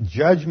the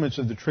judgments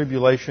of the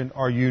tribulation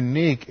are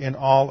unique in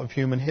all of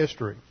human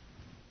history.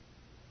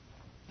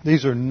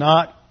 These are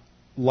not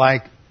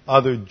like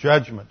other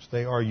judgments.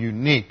 They are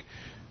unique.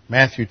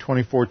 Matthew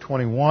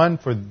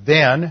 24:21, for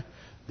then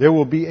there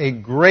will be a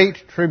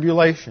great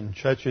tribulation,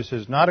 such as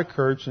has not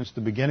occurred since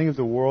the beginning of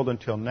the world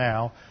until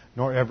now,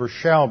 nor ever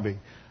shall be.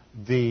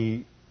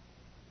 The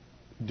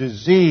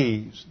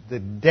disease, the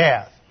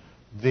death,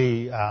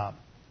 the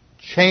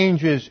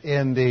changes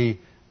in the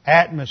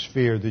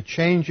atmosphere, the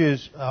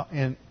changes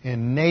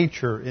in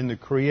nature, in the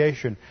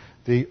creation,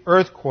 the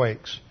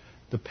earthquakes,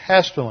 the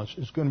pestilence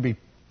is going to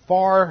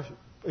far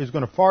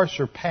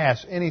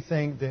surpass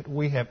anything that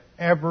we have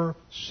ever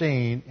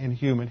seen in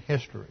human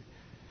history.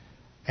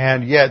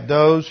 And yet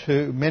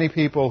many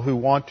people who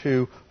want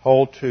to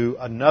hold to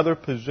another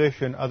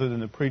position other than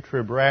the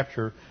pre-trib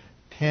rapture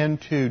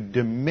tend to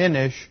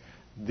diminish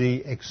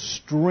the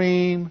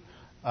extreme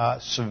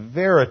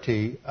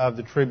severity of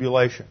the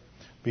tribulation,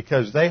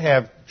 because they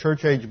have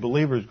church-age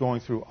believers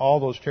going through all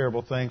those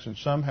terrible things, and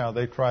somehow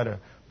they try to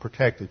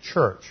protect the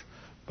church.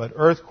 But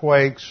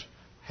earthquakes,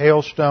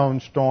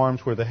 hailstone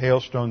storms where the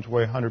hailstones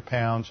weigh 100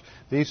 pounds,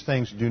 these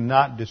things do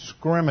not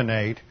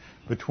discriminate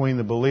between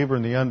the believer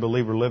and the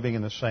unbeliever living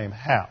in the same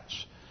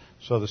house.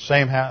 So the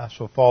same house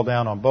will fall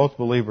down on both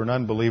believer and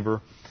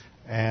unbeliever,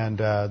 and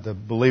the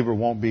believer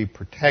won't be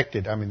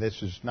protected. I mean,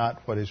 this is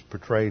not what is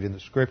portrayed in the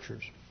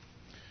Scriptures.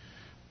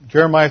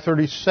 Jeremiah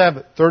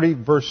 30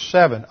 verse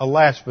 7,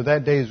 Alas, for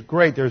that day is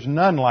great, there's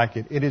none like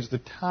it. It is the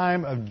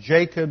time of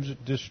Jacob's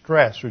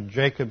distress, or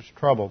Jacob's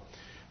trouble,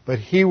 but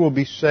he will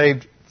be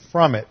saved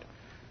from it.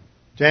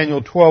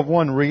 Daniel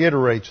 12:1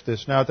 reiterates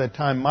this. Now at that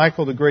time,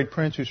 Michael, the great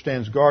prince who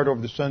stands guard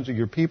over the sons of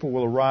your people,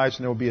 will arise,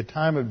 and there will be a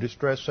time of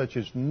distress such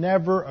as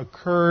never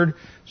occurred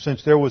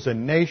since there was a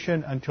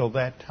nation until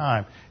that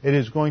time. It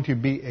is going to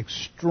be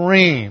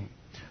extreme.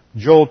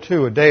 Joel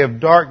 2, a day of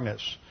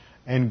darkness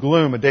and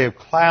gloom, a day of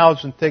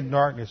clouds and thick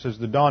darkness as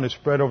the dawn is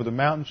spread over the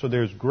mountains. So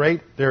there is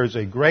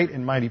a great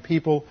and mighty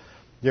people.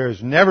 There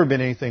has never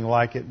been anything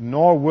like it,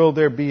 nor will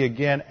there be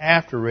again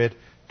after it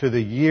to the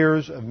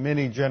years of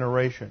many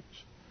generations.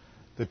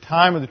 The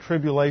time of the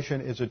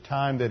tribulation is a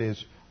time that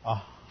is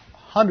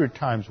 100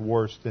 times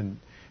worse than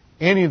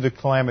any of the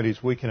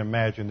calamities we can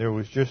imagine. There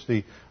was just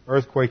the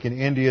earthquake in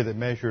India that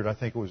measured, I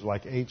think it was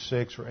like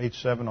 8.6 or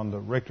 8.7 on the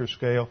Richter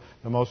scale.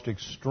 The most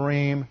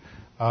extreme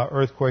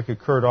earthquake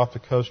occurred off the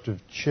coast of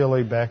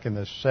Chile back in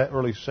the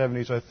early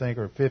 70s, I think,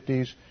 or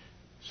 50s,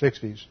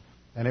 60s.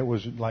 And it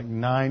was like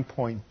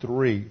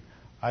 9.3.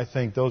 I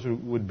think those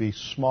would be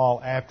small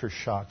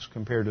aftershocks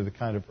compared to the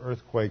kind of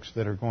earthquakes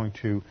that are going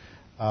to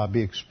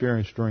be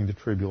experienced during the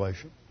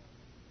tribulation.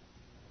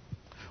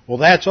 Well,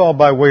 that's all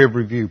by way of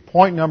review.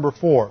 Point number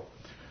 4.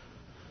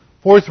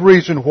 Fourth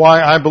reason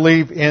why I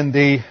believe in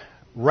the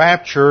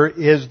rapture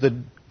is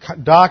the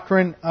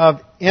doctrine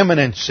of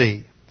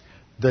imminency.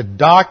 The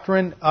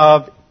doctrine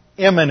of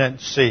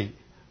imminency.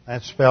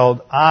 That's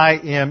spelled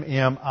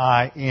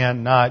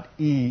I-M-M-I-N, not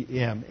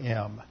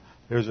E-M-M.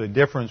 There's a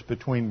difference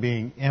between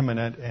being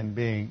imminent and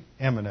being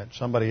imminent.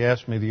 Somebody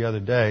asked me the other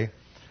day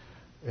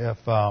if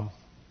I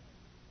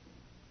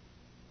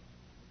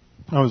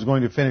was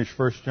going to finish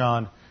 1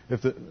 John,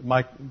 if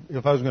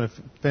I was going to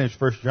finish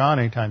 1 John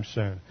anytime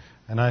soon.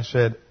 And I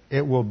said,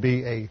 it will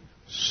be a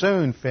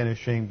soon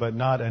finishing, but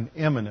not an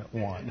imminent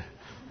one.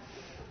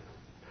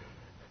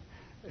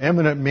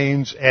 Imminent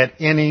means at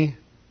any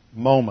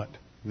moment.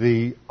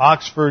 The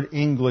Oxford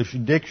English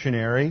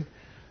Dictionary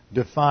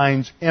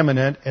defines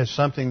imminent as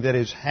something that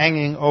is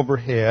hanging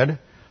overhead,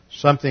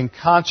 something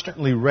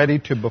constantly ready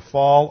to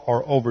befall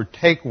or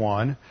overtake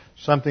one,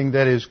 something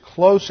that is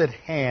close at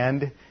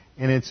hand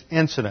in its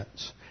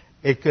incidence.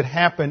 It could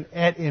happen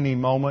at any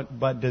moment,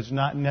 but does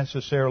not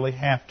necessarily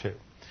have to.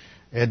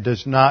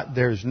 There's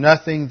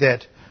nothing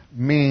that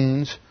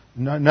means,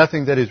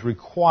 nothing that is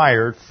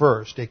required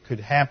first. It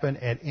could happen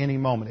at any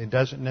moment. It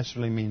doesn't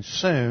necessarily mean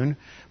soon,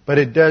 but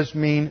it does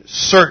mean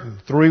certain.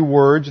 3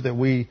 words that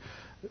we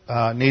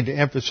need to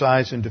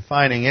emphasize in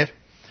defining it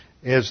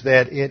is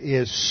that it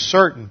is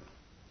certain.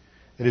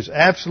 It is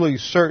absolutely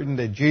certain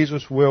that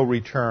Jesus will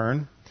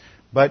return,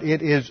 but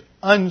it is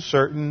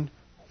uncertain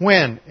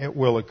when it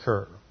will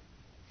occur.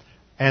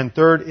 And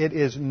third, it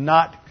is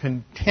not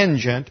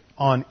contingent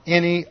on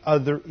any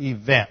other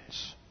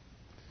events.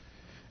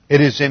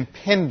 It is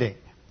impending.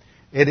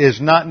 It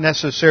is not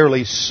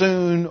necessarily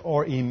soon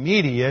or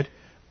immediate,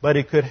 but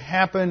it could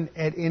happen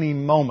at any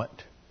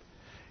moment.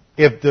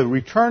 If the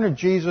return of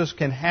Jesus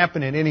can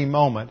happen at any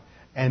moment,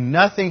 and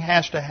nothing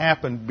has to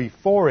happen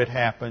before it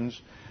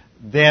happens,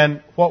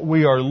 then what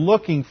we are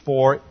looking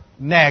for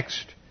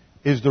next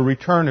is the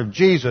return of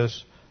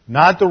Jesus,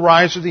 not the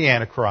rise of the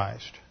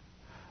Antichrist,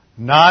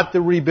 not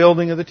the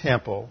rebuilding of the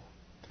temple,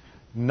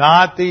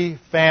 not the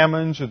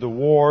famines or the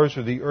wars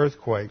or the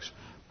earthquakes,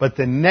 but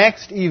the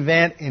next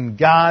event in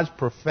God's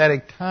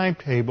prophetic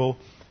timetable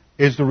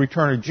is the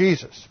return of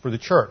Jesus for the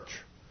church.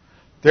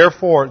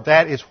 Therefore,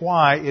 that is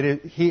why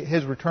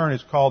His return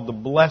is called the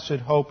blessed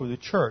hope of the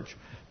church.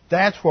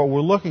 That's what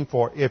we're looking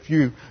for. If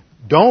you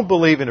don't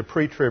believe in a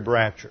pre-trib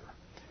rapture,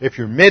 if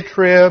you're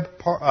mid-trib,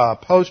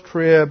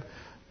 post-trib,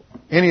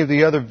 any of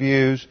the other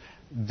views,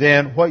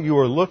 then what you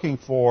are looking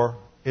for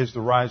is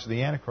the rise of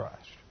the Antichrist.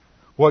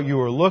 What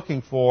you are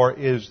looking for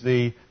is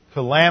the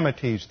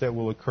calamities that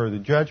will occur, the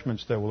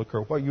judgments that will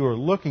occur. What you are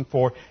looking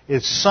for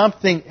is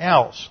something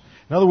else.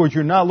 In other words,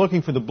 you're not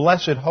looking for the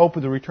blessed hope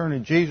of the return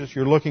of Jesus,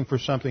 you're looking for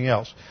something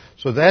else.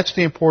 So that's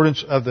the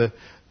importance of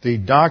the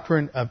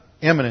doctrine of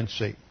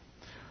imminency.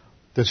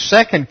 The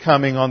second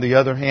coming, on the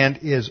other hand,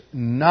 is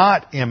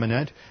not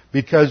imminent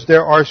because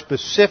there are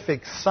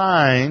specific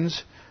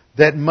signs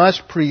that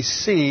must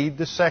precede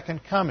the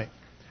second coming.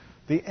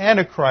 The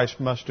Antichrist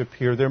must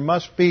appear. There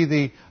must be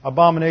the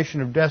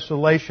abomination of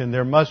desolation.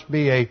 There must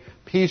be a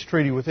peace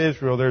treaty with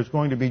Israel. There's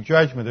going to be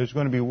judgment. There's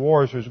going to be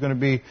wars. There's going to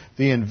be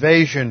the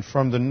invasion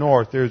from the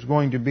north. There's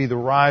going to be the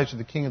rise of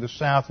the king of the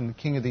south and the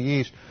king of the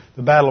east,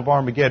 the battle of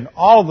Armageddon.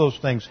 All of those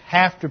things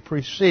have to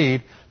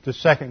precede the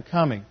second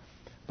coming.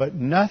 But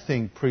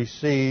nothing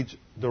precedes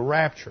the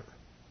rapture.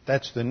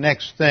 That's the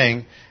next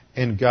thing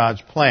in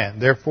God's plan.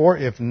 Therefore,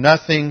 if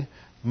nothing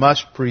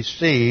must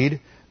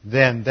precede,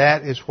 then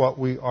that is what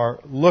we are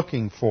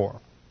looking for.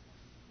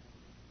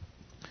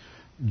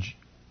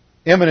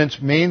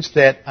 Imminence means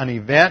that an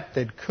event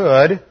that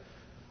could,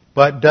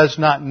 but does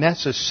not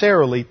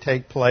necessarily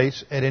take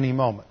place at any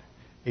moment.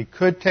 It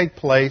could take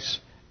place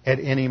at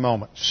any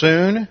moment.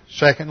 Soon,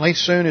 secondly,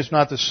 soon is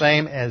not the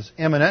same as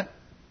imminent.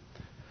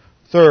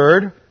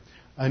 Third,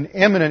 an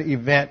imminent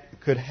event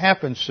could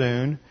happen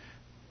soon,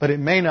 but it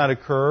may not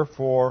occur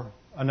for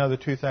another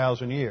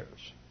 2,000 years.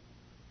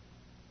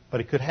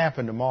 But it could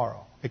happen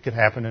tomorrow. It could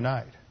happen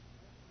tonight.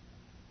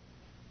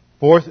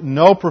 Fourth,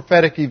 no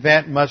prophetic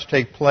event must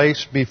take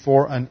place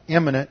before an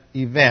imminent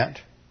event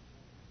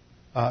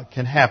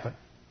can happen.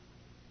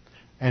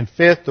 And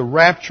fifth, the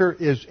rapture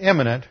is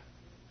imminent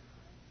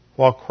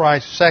while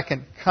Christ's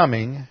second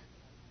coming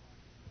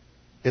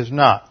is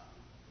not.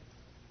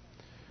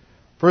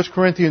 1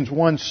 Corinthians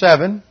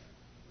 1:7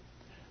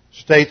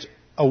 states,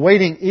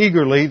 awaiting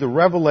eagerly the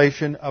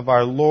revelation of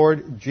our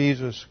Lord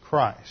Jesus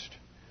Christ.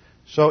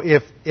 So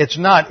if it's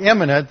not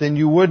imminent, then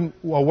you wouldn't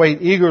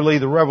await eagerly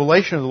the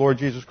revelation of the Lord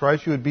Jesus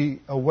Christ. You would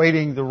be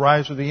awaiting the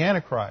rise of the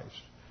Antichrist,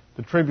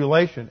 the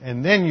tribulation,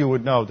 and then you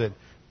would know that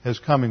His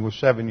coming was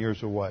 7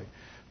 years away.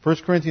 1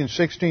 Corinthians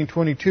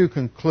 16:22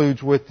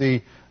 concludes with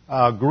the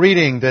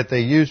greeting that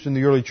they used in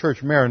the early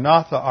church,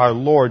 Maranatha, our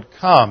Lord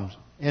comes,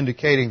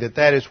 indicating that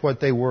that is what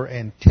they were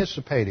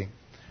anticipating.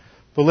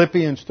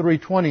 Philippians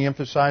 3:20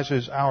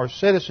 emphasizes our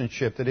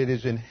citizenship, that it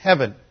is in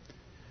heaven,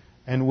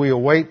 and we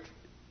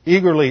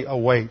eagerly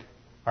await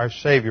our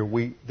Savior.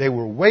 They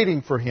were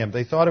waiting for Him.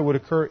 They thought it would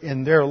occur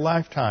in their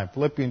lifetime.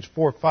 Philippians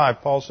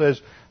 4:5, Paul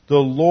says, the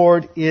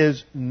Lord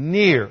is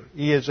near.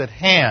 He is at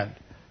hand.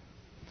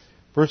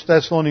 1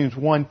 Thessalonians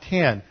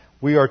 1:10,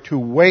 we are to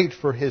wait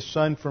for His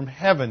Son from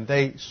heaven.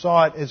 They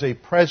saw it as a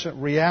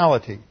present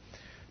reality.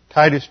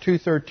 Titus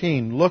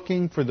 2:13,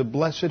 looking for the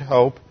blessed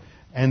hope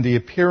and the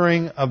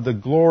appearing of the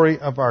glory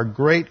of our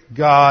great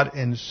God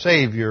and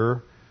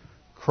Savior,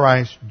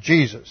 Christ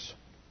Jesus.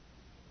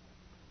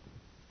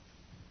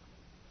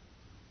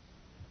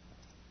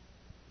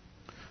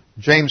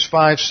 James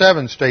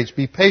 5:7 states,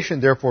 be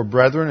patient, therefore,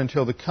 brethren,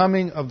 until the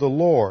coming of the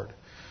Lord.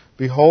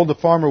 Behold, the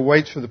farmer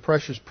waits for the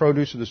precious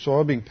produce of the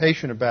soil, being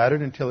patient about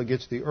it until it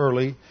gets the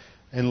early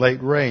and late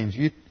rains.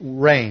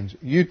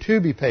 You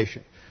too be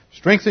patient.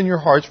 Strengthen your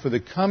hearts, for the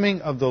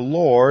coming of the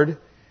Lord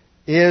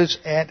is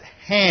at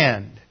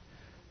hand.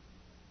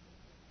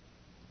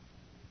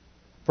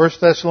 1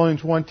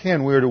 Thessalonians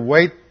 1:10, we are to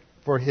wait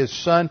for His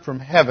Son from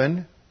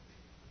heaven.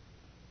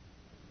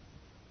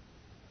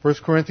 1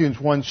 Corinthians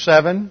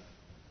 1:7,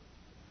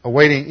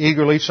 awaiting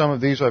eagerly. Some of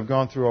these I've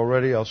gone through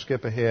already. I'll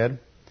skip ahead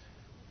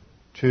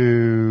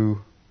to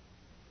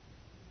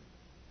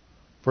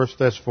 1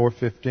 Thess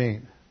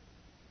 4:15.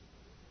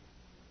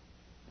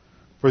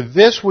 For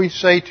this we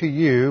say to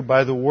you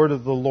by the word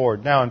of the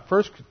Lord. Now in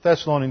 1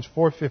 Thessalonians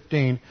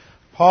 4:15,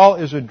 Paul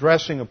is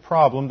addressing a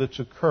problem that's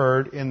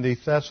occurred in the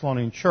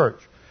Thessalonian church.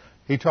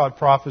 He taught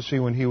prophecy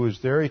when he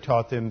was there. He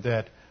taught them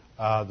that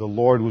the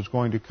Lord was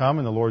going to come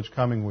and the Lord's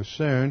coming was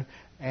soon.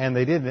 And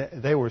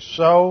they were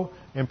so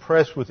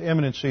impressed with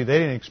imminency, they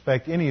didn't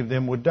expect any of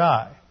them would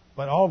die.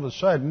 But all of a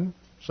sudden,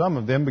 some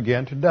of them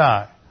began to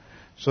die.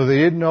 So they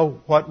didn't know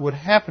what would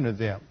happen to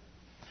them.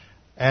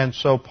 And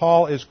so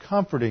Paul is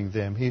comforting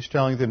them. He's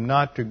telling them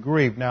not to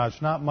grieve. Now,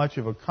 it's not much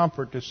of a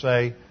comfort to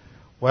say,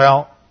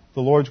 well,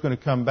 the Lord's going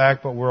to come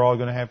back, but we're all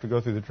going to have to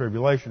go through the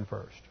tribulation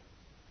first.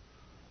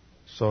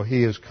 So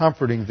he is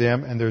comforting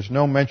them, and there's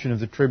no mention of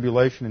the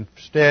tribulation.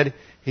 Instead,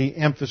 he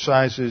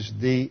emphasizes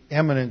the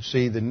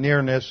imminency, the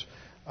nearness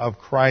of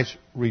Christ's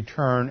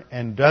return,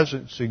 and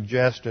doesn't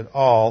suggest at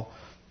all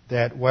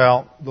that,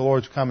 well, the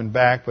Lord's coming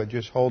back, but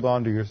just hold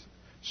on to your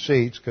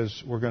seats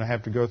because we're going to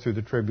have to go through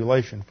the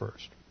tribulation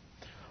first.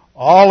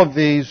 All of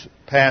these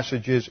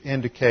passages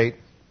indicate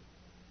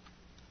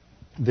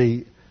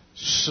the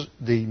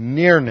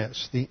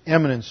nearness, the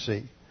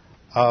imminency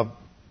of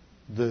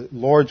the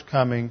Lord's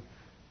coming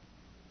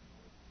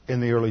in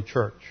the early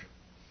church.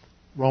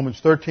 Romans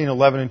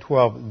 13:11 and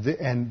 12.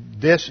 And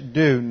this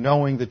do,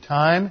 knowing the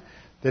time,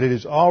 that it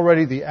is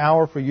already the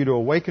hour for you to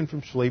awaken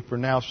from sleep, for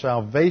now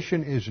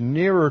salvation is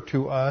nearer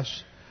to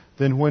us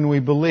than when we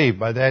believed.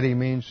 By that he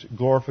means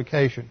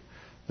glorification.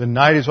 The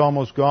night is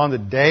almost gone, the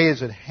day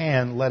is at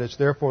hand. Let us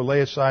therefore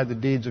lay aside the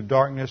deeds of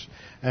darkness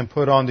and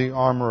put on the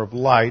armor of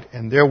light.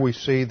 And there we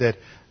see that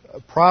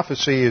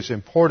prophecy is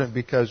important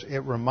because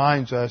it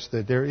reminds us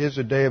that there is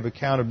a day of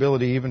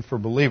accountability even for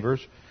believers,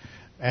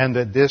 and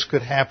that this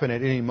could happen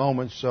at any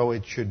moment, so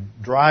it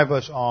should drive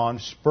us on,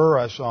 spur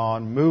us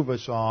on, move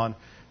us on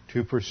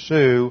to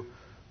pursue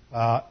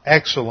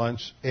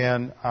excellence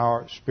in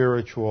our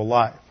spiritual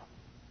life.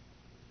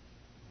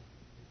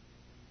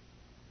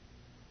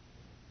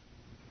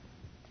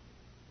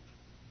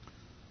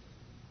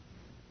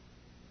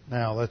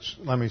 Now,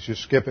 let me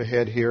just skip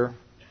ahead here. A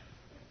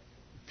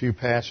few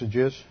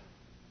passages.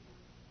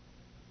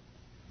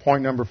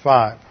 Point number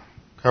 5.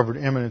 Covered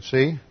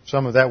imminency.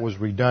 Some of that was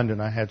redundant.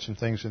 I had some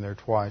things in there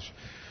twice.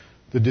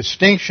 the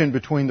distinction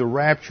between the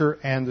rapture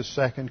and the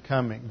second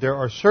coming. There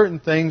are certain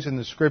things in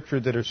the Scripture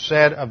that are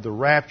said of the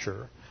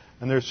rapture,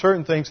 and there are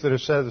certain things that are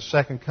said of the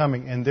second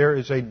coming, and there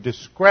is a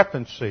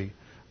discrepancy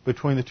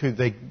between the two.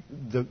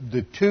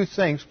 The two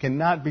things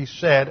cannot be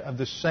said of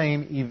the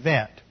same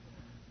event.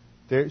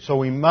 So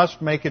we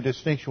must make a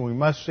distinction. We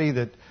must see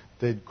that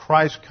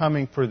Christ's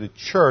coming for the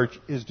church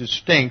is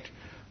distinct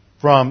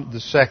from the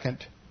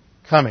second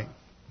coming.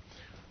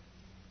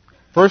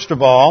 First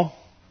of all,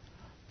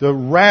 the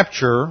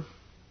rapture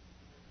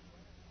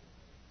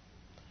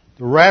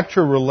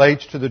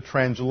relates to the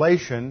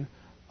translation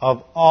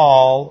of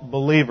all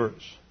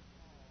believers.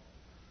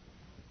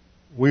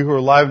 We who are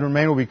alive and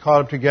remain will be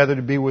caught up together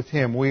to be with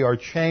Him. We are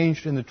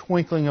changed in the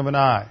twinkling of an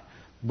eye.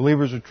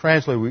 Believers are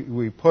translated.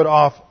 We put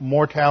off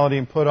mortality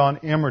and put on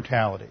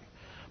immortality.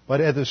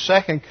 But at the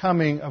second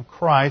coming of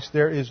Christ,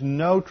 there is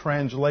no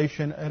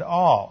translation at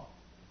all.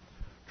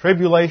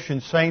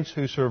 Tribulation saints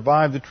who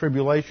survive the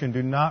tribulation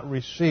do not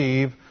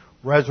receive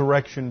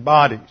resurrection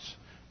bodies.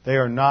 They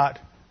are not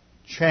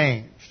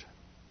changed.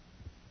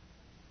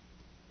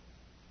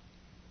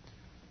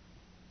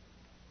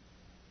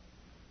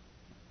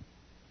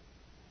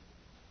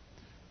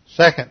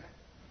 Second,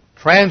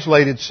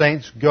 translated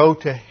saints go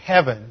to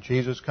heaven.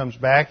 Jesus comes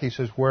back. He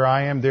says, "Where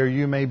I am, there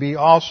you may be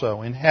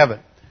also in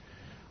heaven."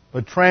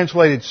 But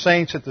translated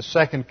saints at the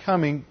second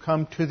coming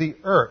come to the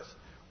earth,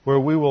 where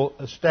we will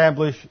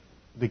establish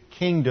the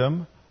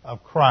kingdom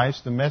of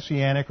Christ, the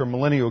messianic or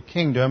millennial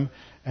kingdom,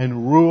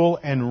 and rule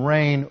and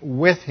reign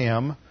with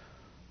Him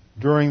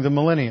during the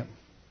millennium.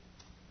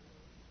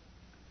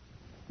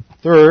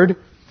 Third,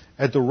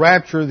 at the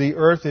rapture, the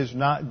earth is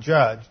not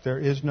judged. There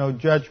is no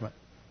judgment.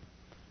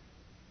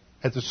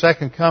 At the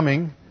second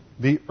coming,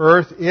 the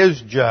earth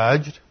is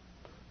judged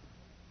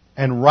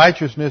and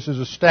righteousness is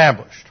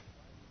established.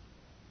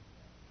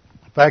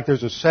 In fact,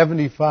 there's a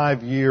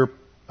 75-year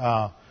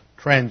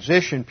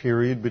transition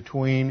period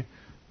between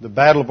the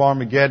Battle of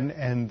Armageddon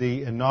and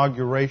the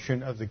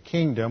inauguration of the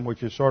kingdom,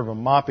 which is sort of a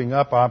mopping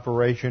up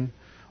operation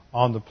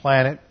on the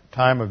planet,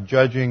 time of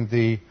judging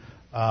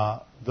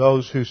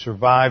those who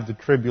survived the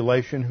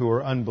tribulation, who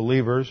are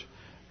unbelievers,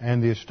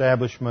 and the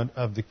establishment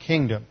of the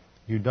kingdom.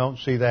 You don't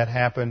see that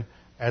happen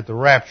at the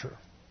rapture.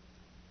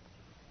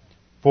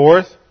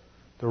 Fourth,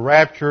 the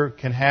rapture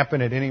can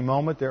happen at any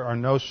moment. There are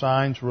no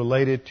signs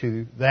related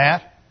to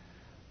that.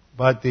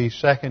 But the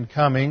second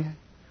coming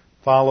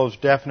follows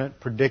definite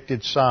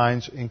predicted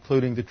signs,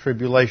 including the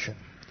tribulation.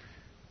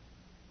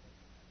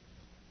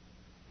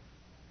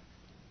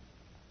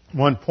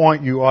 One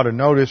point you ought to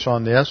notice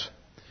on this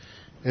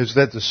is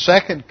that the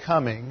second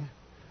coming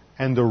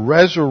and the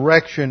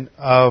resurrection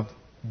of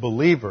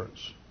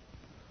believers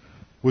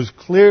was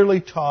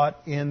clearly taught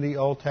in the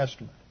Old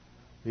Testament.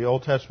 The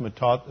Old Testament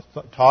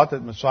taught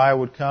that Messiah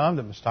would come,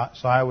 that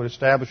Messiah would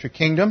establish a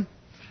kingdom,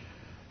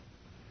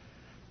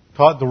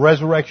 taught the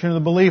resurrection of the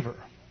believer.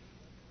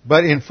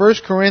 But in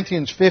 1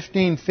 Corinthians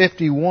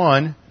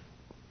 15:51,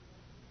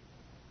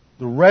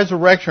 the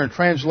resurrection or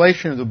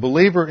translation of the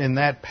believer in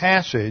that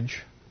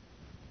passage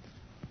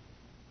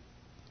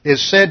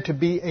is said to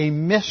be a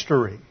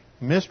mystery.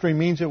 Mystery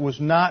means it was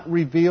not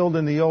revealed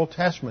in the Old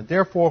Testament.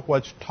 Therefore,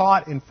 what's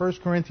taught in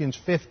 1 Corinthians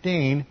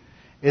 15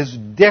 is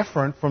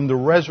different from the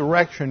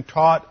resurrection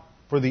taught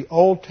for the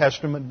Old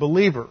Testament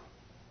believer.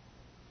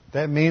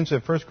 That means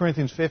that 1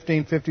 Corinthians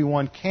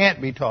 15:51 can't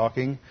be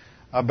talking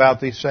about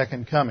the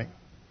second coming.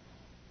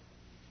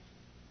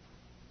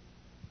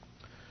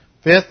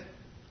 Fifth,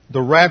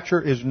 the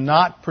rapture is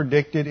not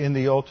predicted in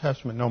the Old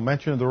Testament. No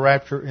mention of the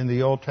rapture in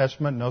the Old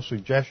Testament, no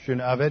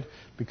suggestion of it,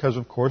 because,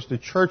 of course, the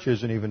church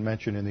isn't even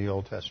mentioned in the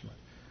Old Testament.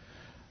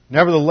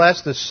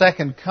 Nevertheless, the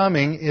second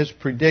coming is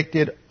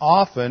predicted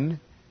often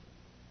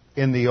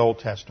in the Old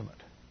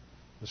Testament.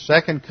 The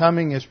second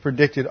coming is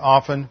predicted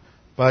often,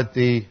 but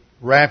the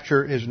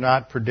rapture is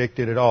not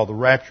predicted at all. The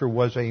rapture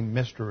was a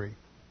mystery.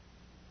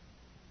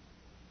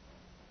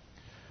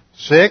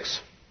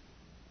 6,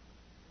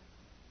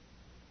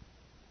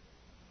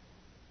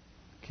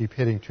 keep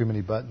hitting too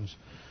many buttons.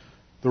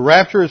 The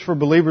rapture is for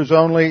believers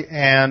only,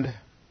 and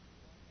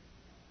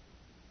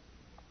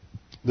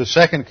the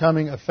second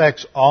coming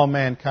affects all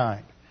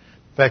mankind.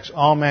 Affects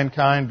all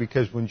mankind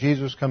because when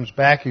Jesus comes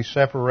back, He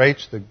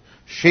separates the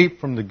sheep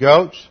from the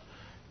goats.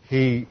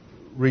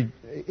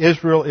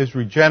 Israel is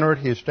regenerate.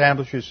 He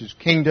establishes His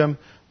kingdom.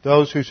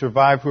 Those who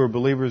survive, who are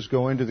believers,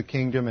 go into the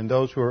kingdom, and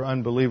those who are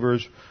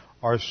unbelievers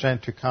are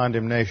sent to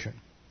condemnation.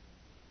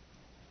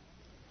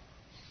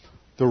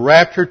 The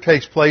rapture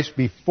takes place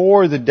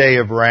before the day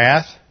of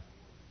wrath,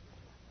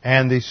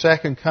 and the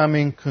second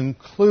coming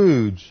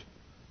concludes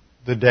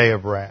the day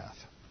of wrath.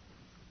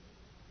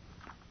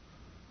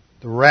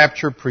 The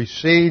rapture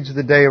precedes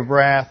the day of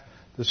wrath.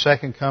 The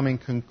second coming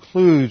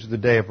concludes the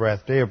day of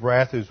wrath. Day of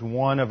wrath is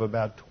one of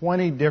about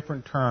 20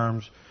 different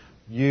terms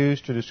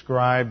used to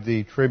describe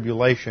the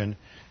tribulation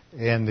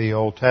in the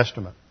Old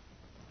Testament.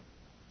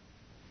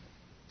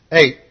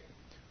 8,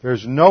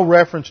 there's no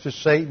reference to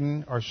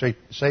Satan or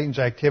Satan's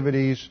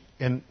activities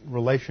in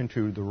relation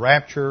to the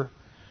rapture,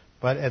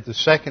 but at the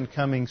second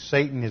coming,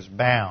 Satan is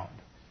bound.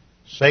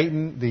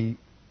 Satan, the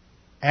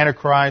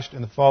Antichrist,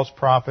 and the false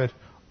prophet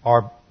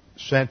are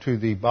sent to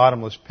the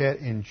bottomless pit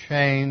in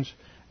chains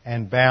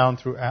and bound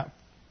throughout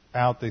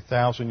the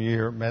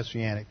 1,000-year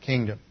Messianic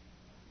kingdom.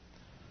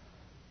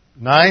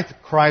 Ninth,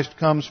 Christ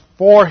comes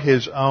for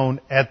His own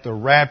at the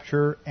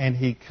rapture, and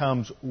He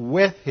comes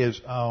with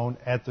His own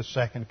at the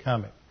second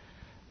coming.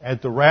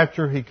 At the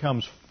rapture, He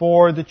comes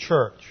for the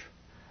church.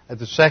 At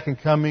the second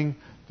coming,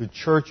 the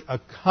church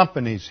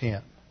accompanies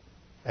Him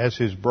as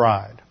His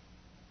bride.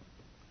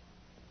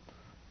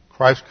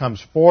 Christ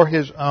comes for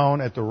His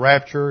own at the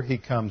rapture. He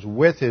comes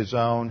with His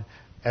own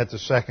at the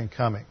second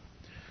coming.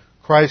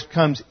 Christ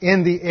comes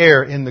in the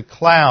air, in the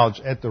clouds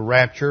at the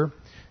rapture.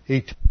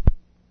 He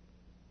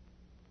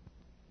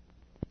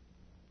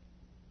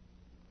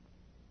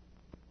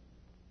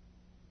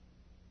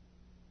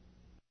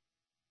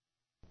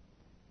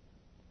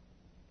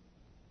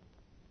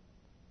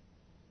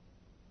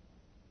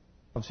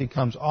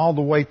comes all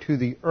the way to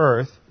the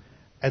earth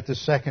at the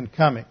second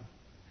coming.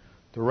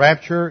 The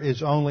rapture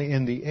is only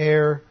in the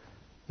air.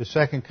 The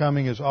second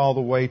coming is all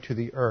the way to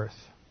the earth.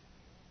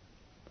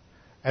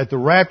 At the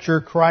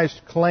rapture,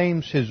 Christ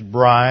claims His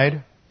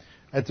bride.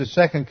 At the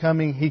second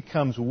coming, He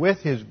comes with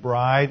His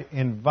bride,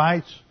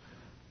 invites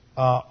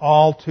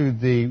all to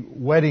the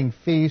wedding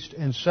feast,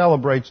 and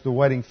celebrates the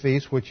wedding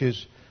feast, which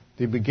is at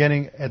the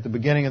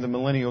beginning of the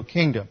millennial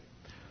kingdom.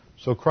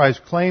 So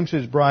Christ claims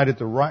His bride at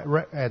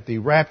the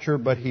rapture,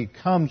 but He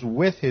comes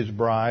with His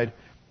bride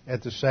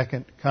at the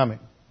second coming.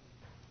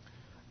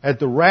 At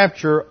the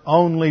rapture,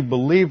 only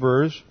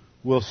believers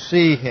will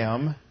see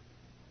Him.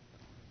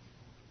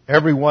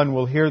 Everyone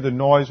will hear the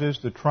noises,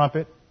 the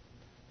trumpet,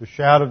 the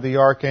shout of the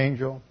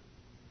archangel,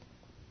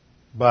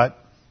 but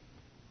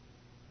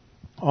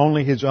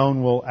only His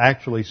own will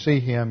actually see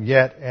Him.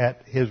 Yet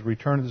at His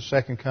return of the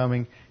second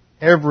coming,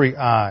 every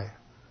eye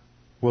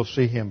will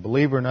see Him.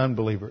 Believer and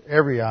unbeliever,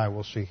 every eye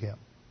will see Him.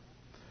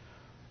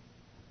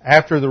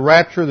 After the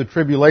rapture, the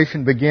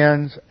tribulation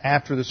begins.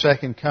 After the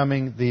second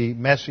coming, the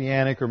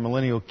Messianic or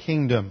millennial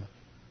kingdom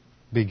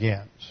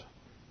begins.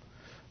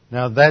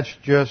 Now that's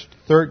just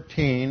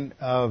 13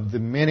 of the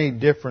many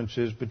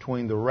differences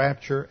between the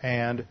rapture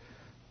and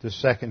the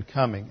second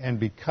coming. And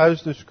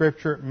because the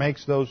Scripture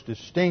makes those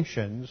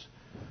distinctions,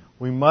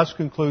 we must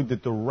conclude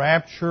that the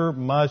rapture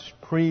must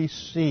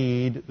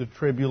precede the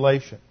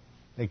tribulation.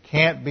 It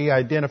can't be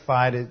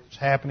identified as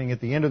happening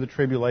at the end of the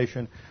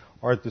tribulation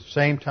or at the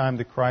same time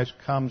that Christ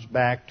comes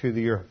back to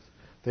the earth.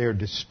 They are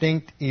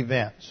distinct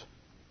events.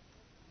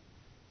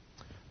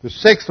 The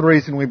sixth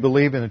reason we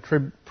believe in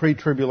a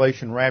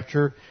pre-tribulation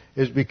rapture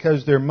is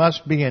because there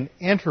must be an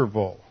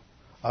interval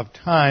of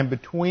time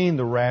between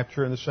the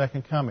rapture and the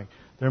second coming.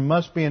 There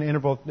must be an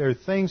interval. There are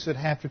things that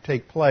have to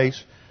take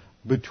place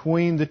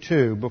between the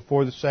two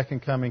before the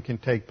second coming can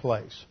take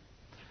place.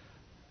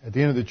 At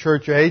the end of the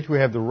church age, we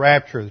have the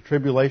rapture. The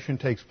tribulation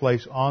takes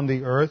place on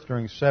the earth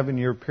during a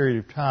 7-year period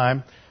of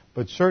time,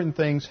 but certain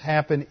things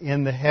happen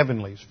in the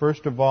heavenlies.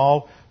 First of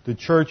all, the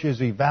church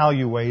is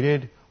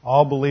evaluated.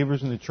 All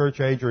believers in the church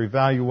age are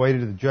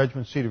evaluated at the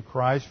judgment seat of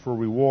Christ for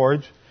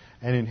rewards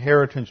and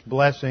inheritance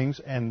blessings,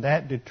 and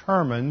that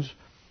determines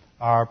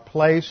our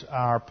place,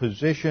 our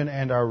position,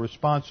 and our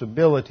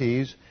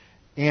responsibilities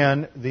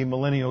in the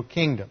millennial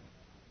kingdom.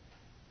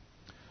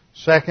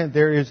 Second,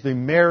 there is the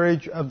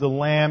marriage of the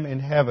Lamb in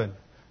heaven.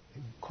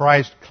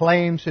 Christ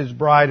claims His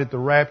bride at the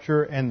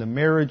rapture, and the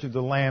marriage of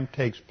the Lamb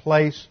takes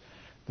place.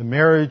 The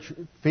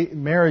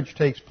marriage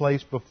takes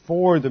place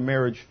before the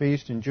marriage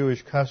feast in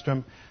Jewish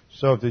custom.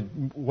 So if the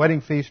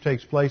wedding feast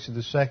takes place at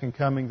the second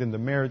coming, then the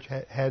marriage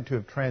had to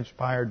have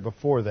transpired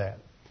before that.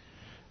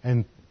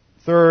 And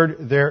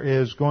third, there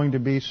is going to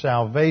be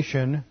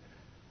salvation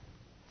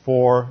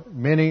for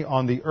many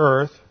on the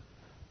earth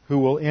who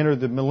will enter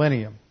the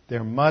millennium.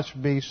 There must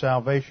be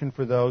salvation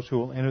for those who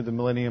will enter the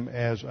millennium,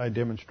 as I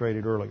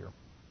demonstrated earlier.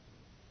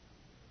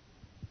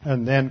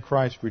 And then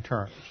Christ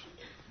returns.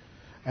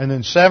 And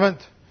then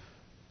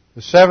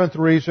the seventh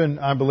reason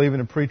I believe in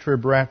a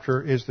pre-trib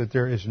rapture is that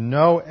there is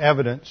no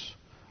evidence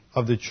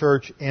of the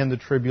church in the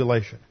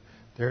tribulation.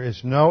 There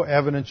is no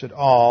evidence at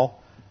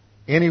all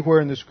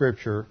anywhere in the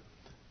Scripture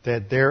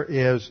that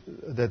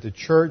the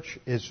church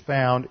is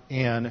found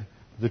in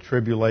the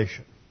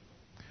tribulation.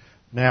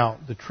 Now,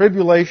 the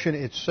tribulation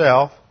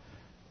itself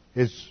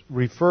is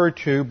referred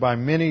to by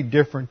many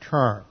different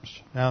terms.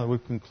 Now that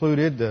we've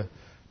concluded the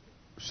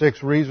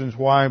 6 reasons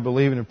why I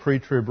believe in a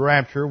pre-trib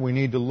rapture, we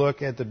need to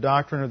look at the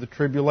doctrine of the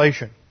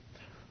tribulation.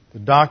 The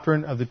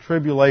doctrine of the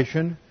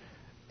tribulation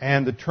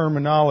and the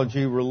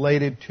terminology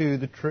related to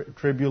the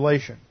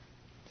tribulation.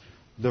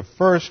 The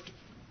first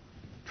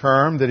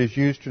term that is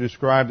used to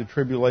describe the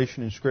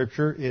tribulation in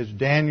Scripture is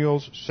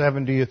Daniel's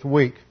 70th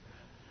week.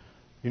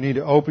 You need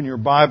to open your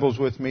Bibles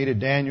with me to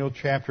Daniel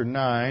chapter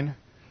 9,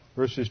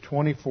 verses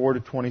 24 to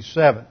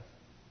 27.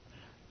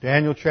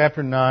 Daniel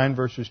chapter 9,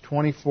 verses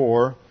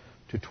 24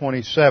 to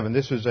 27.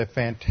 This is a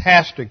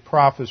fantastic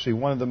prophecy,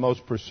 one of the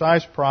most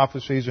precise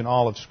prophecies in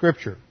all of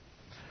Scripture.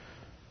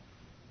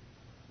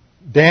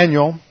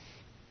 Daniel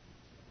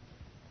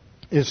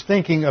is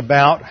thinking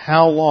about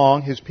how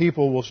long his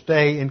people will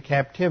stay in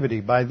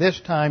captivity. By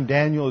this time,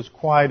 Daniel is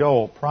quite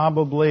old,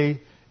 probably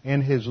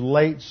in his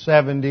late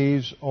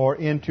 70s or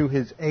into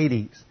his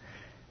 80s.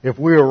 If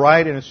we are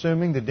right in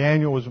assuming that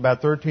Daniel was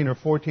about 13 or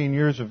 14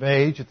 years of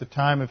age at the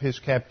time of his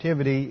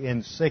captivity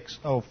in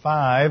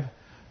 605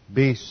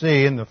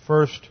 BC, in the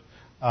first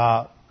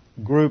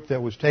group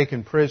that was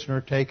taken prisoner,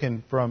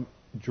 taken from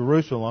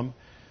Jerusalem,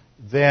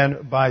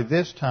 then by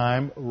this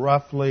time,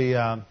 roughly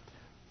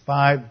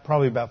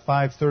probably about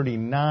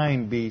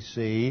 539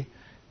 BC,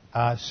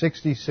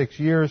 66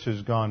 years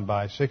has gone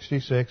by.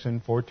 66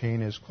 and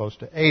 14 is close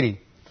to 80.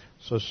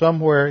 So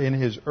somewhere in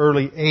his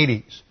early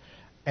 80s.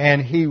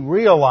 And he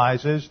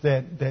realizes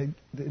that the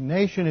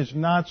nation is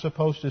not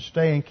supposed to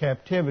stay in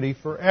captivity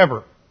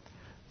forever.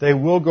 They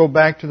will go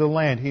back to the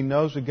land. He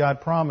knows that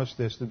God promised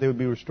this, that they would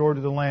be restored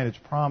to the land. It's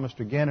promised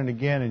again and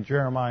again in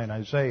Jeremiah and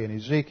Isaiah and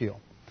Ezekiel.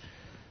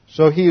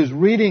 So he is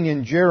reading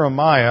in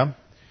Jeremiah,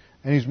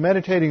 and he's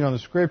meditating on the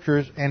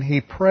Scriptures, and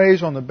he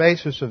prays on the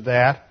basis of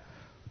that,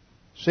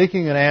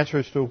 seeking an answer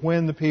as to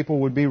when the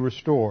people would be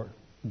restored.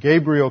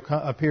 Gabriel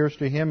appears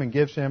to him and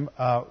gives him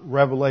a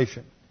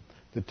revelation,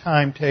 the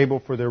timetable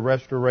for their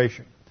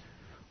restoration.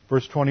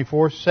 Verse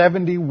 24,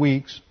 70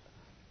 weeks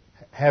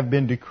have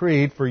been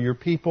decreed for your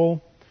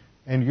people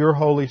and your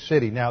holy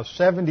city. Now,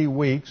 70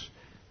 weeks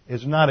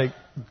is not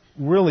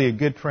really a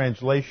good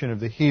translation of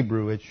the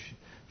Hebrew. It's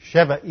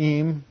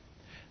Shevaim,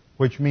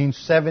 which means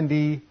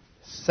 70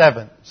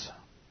 sevens.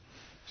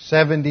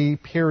 70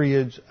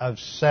 periods of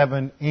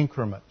 7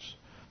 increments.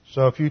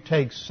 So if you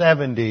take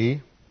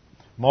 70,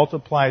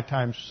 multiply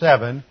times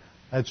 7,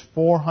 that's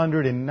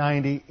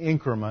 490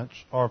 increments,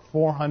 or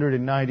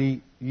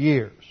 490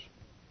 years,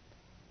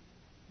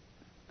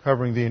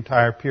 covering the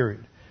entire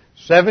period.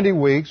 70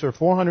 weeks, or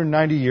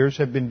 490 years,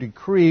 have been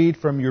decreed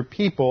from your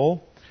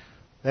people,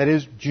 that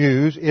is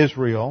Jews,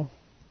 Israel,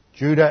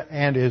 Judah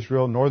and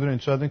Israel, northern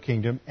and southern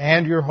kingdom,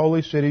 and your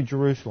holy city,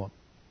 Jerusalem,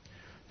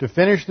 to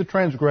finish the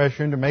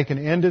transgression, to make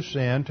an end of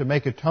sin, to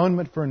make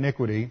atonement for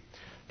iniquity,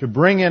 to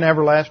bring in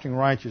everlasting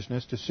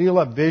righteousness, to seal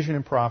up vision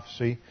and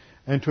prophecy,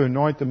 and to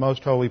anoint the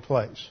most holy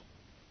place.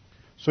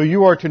 So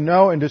you are to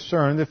know and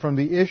discern that from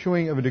the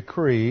issuing of a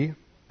decree,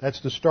 that's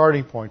the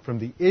starting point, from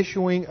the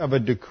issuing of a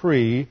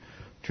decree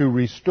to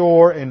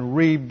restore and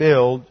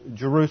rebuild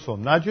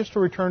Jerusalem, not just to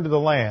return to the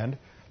land.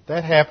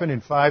 That happened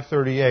in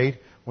 538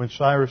 when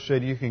Cyrus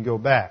said you can go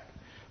back.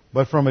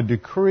 But from a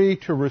decree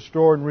to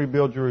restore and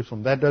rebuild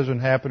Jerusalem, that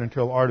doesn't happen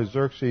until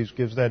Artaxerxes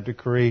gives that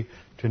decree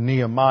to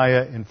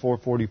Nehemiah in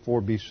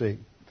 444 BC.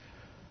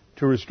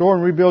 To restore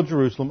and rebuild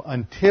Jerusalem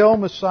until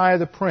Messiah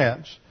the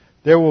Prince,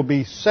 there will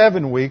be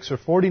 7 weeks or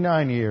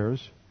 49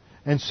 years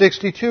and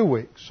 62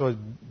 weeks. So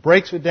it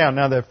breaks it down.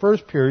 Now that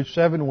first period,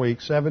 7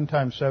 weeks, 7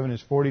 times 7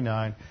 is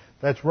 49.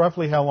 That's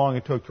roughly how long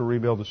it took to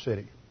rebuild the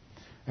city.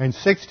 And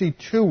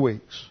 62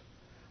 weeks.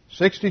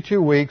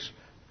 62 weeks,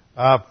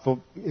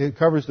 it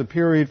covers the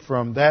period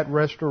from that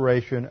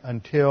restoration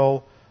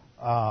until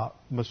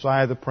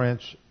Messiah the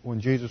Prince,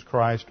 when Jesus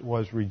Christ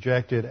was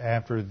rejected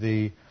after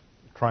the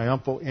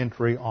triumphal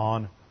entry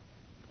on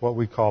what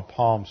we call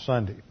Palm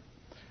Sunday.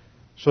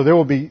 So there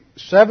will be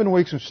 7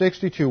 weeks and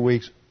 62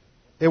 weeks.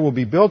 It will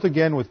be built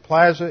again with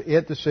plaza.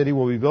 The city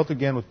will be built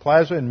again with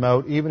plaza and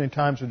moat, even in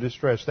times of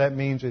distress. That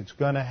means it's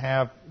going to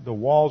have the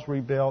walls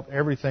rebuilt,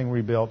 everything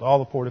rebuilt, all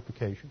the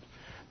fortifications.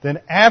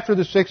 Then after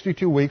the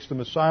 62 weeks, the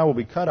Messiah will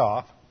be cut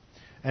off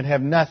and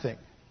have nothing.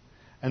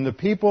 And the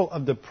people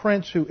of the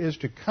prince who is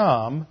to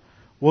come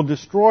will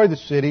destroy the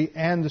city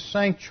and the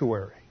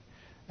sanctuary.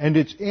 And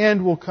its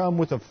end will come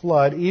with a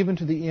flood. Even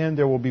to the end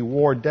there will be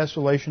war.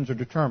 Desolations are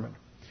determined.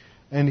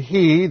 And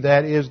he,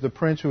 that is the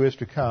prince who is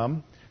to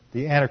come,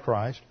 the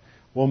Antichrist,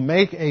 will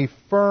make a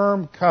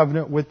firm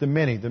covenant with the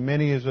many. The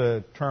many is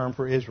a term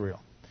for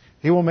Israel.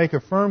 He will make a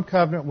firm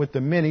covenant with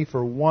the many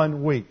for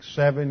 1 week,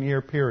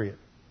 7-year period.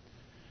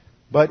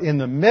 But in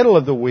the middle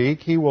of the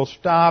week, he will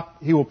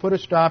put a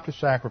stop to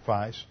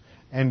sacrifice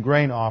and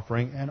grain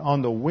offering, and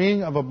on the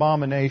wing of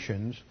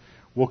abominations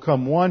will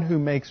come one who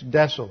makes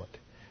desolate,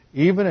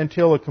 even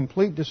until a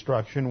complete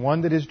destruction,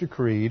 one that is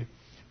decreed,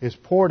 is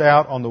poured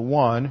out on the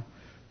one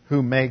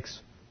who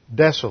makes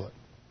desolate.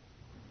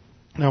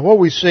 Now what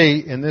we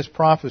see in this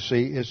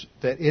prophecy is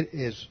that it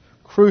is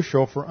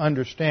crucial for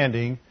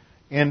understanding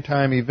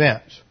end-time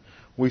events.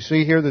 We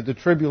see here that the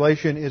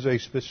tribulation is a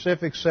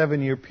specific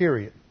 7-year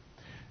period.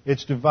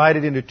 It's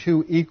divided into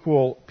 2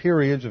 equal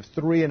periods of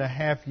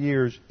 3.5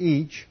 years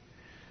each,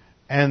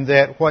 and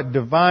that what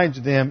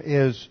divides them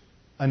is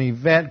an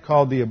event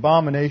called the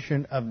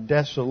abomination of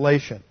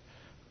desolation.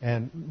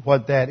 And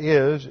what that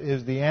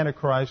is the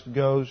Antichrist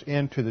goes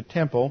into the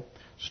temple,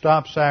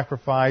 stops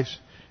sacrifice,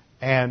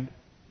 and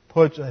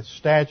puts a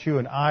statue,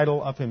 an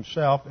idol of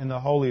himself in the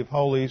Holy of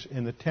Holies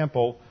in the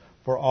temple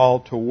for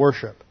all to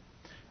worship.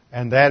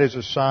 And that is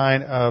a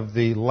sign of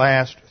the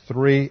last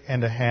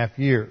 3.5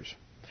 years.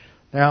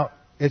 Now,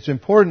 it's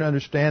important to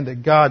understand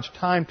that God's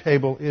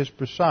timetable is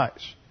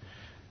precise.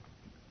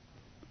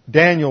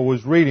 Daniel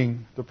was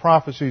reading the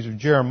prophecies of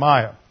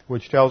Jeremiah,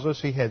 which tells us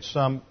he had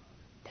some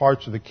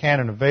parts of the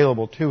canon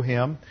available to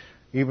him,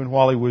 even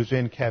while he was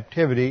in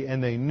captivity,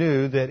 and they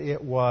knew that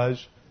it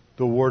was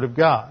the Word of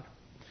God.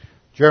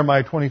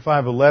 Jeremiah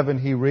 25:11,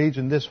 he reads,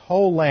 "And this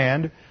whole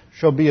land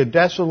shall be a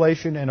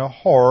desolation and a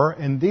horror,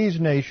 and these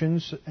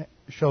nations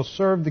shall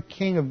serve the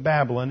king of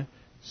Babylon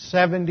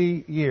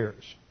 70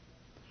 years.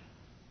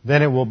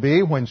 Then it will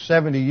be, when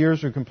 70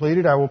 years are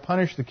completed, I will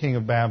punish the king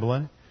of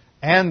Babylon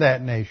and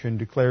that nation,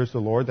 declares the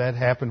Lord." That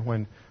happened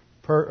when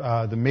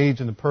the Medes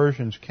and the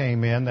Persians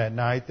came in that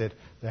night that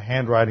the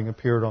handwriting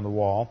appeared on the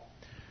wall.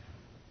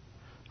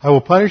 "I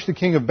will punish the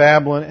king of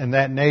Babylon and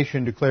that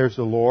nation, declares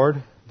the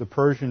Lord." The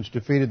Persians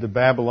defeated the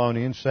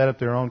Babylonians, set up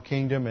their own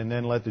kingdom, and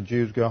then let the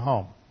Jews go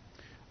home.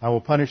 "I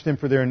will punish them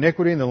for their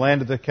iniquity in the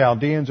land of the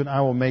Chaldeans, and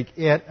I will make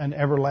it an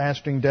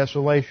everlasting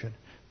desolation."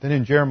 Then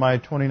in Jeremiah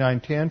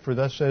 29:10, "For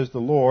thus says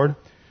the Lord,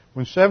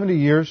 when 70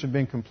 years have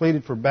been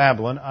completed for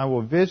Babylon, I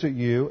will visit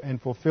you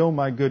and fulfill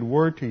my good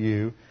word to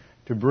you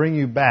to bring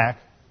you back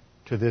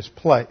to this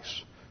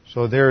place."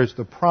 So there is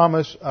the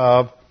promise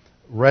of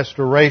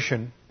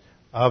restoration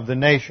of the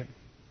nation.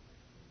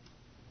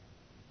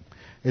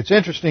 It's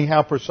interesting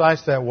how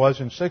precise that was.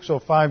 In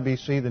 605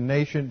 BC,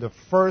 the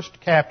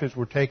first captives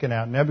were taken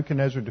out.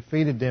 Nebuchadnezzar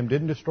defeated them,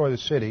 didn't destroy the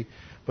city,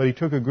 but he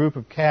took a group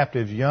of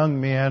captives, young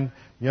men,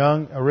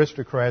 young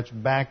aristocrats,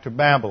 back to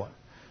Babylon.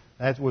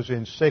 That was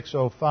in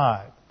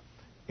 605.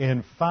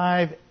 In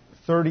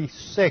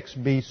 536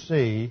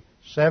 BC,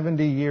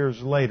 70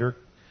 years later,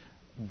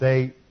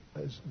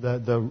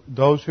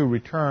 those who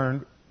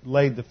returned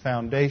laid the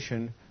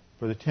foundation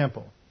for the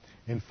temple.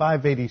 In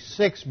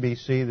 586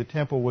 BC, the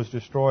temple was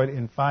destroyed.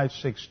 In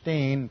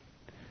 516,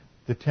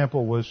 the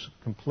temple was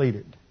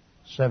completed.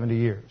 70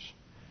 years.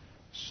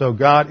 So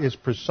God is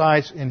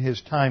precise in His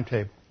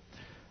timetable.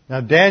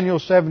 Now,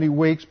 Daniel's 70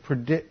 weeks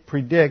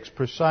predicts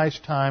precise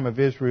time of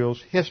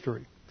Israel's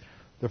history.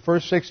 The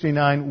first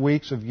 69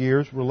 weeks of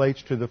years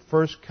relates to the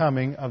first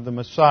coming of the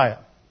Messiah.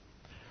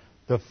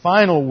 The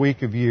final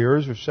week of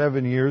years, or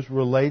 7 years,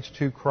 relates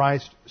to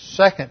Christ's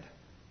second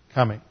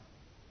coming.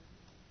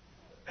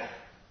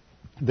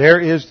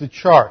 There is the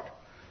chart.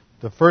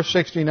 The first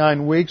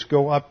 69 weeks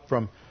go up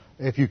from,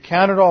 if you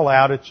count it all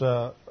out,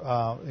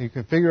 you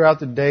can figure out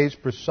the days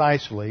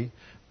precisely.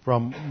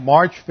 From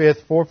March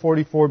 5th,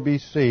 444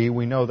 BC,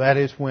 we know that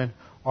is when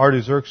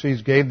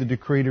Artaxerxes gave the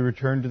decree to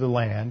return to the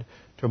land,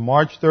 to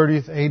March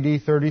 30th, AD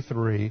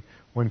 33,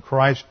 when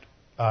Christ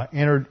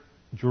entered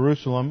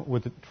Jerusalem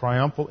with a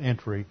triumphal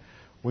entry.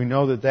 We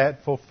know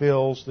that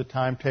fulfills the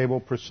timetable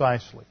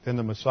precisely. Then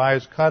the Messiah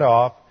is cut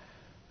off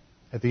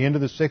at the end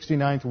of the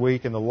 69th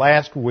week, and the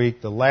last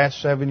week, the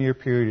last 7-year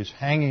period, is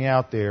hanging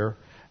out there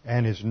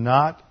and does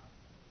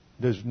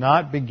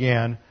not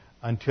begin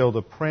until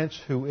the prince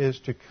who is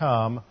to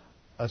come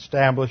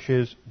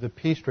establishes the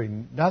peace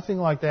treaty. Nothing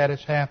like that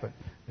has happened.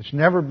 It's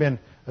never been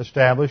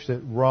established that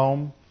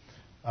Rome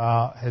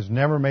has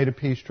never made a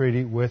peace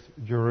treaty with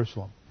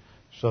Jerusalem.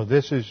 So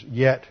this is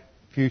yet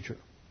future.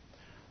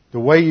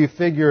 The way you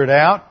figure it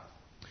out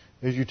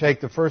is you take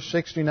the first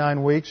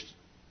 69 weeks,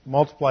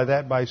 multiply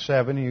that by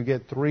 7, and you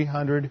get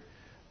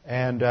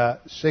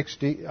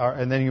 360,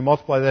 and then you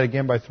multiply that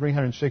again by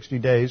 360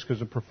 days, because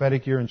the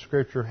prophetic year in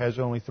Scripture has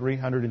only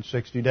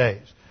 360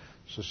 days.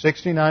 So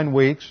 69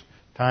 weeks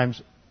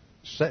times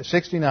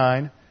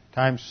 69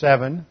 times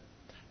 7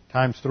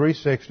 times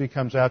 360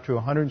 comes out to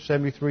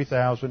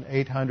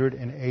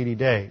 173,880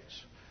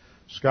 days.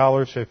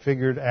 Scholars have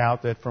figured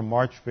out that from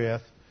March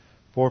 5th,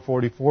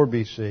 444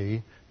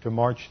 BC, to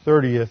March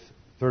 30th,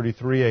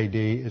 33 AD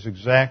is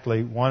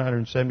exactly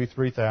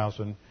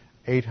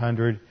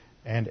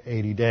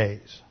 173,880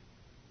 days.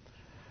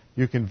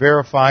 You can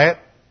verify it,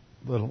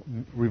 little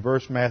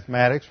reverse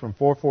mathematics, from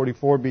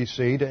 444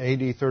 BC to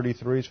AD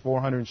 33 is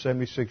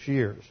 476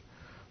 years.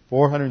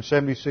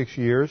 476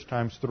 years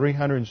times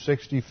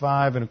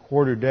 365 and a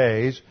quarter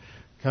days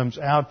comes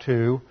out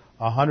to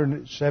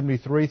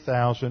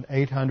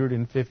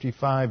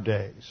 173,855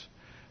 days.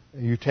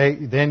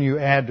 Then you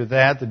add to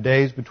that the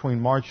days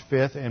between March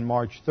 5th and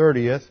March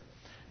 30th,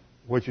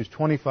 which is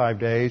 25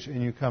 days,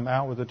 and you come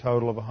out with a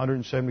total of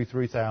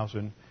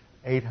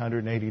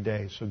 173,880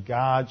 days. So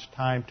God's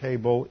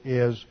timetable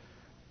is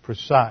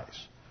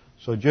precise.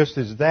 So just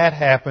as that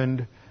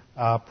happened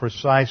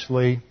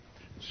precisely,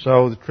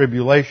 so the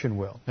tribulation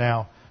will.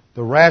 Now,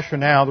 the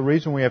rationale, the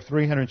reason we have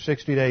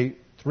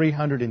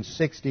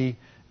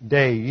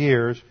 360-day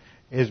years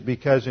is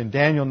because in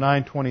Daniel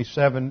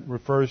 9:27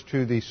 refers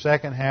to the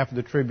second half of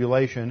the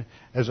tribulation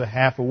as a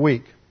half a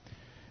week.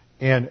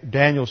 In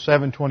Daniel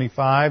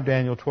 7:25,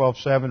 Daniel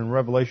 12:7, and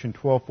Revelation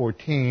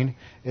 12:14,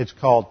 it's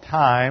called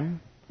times,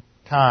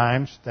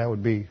 that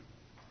would be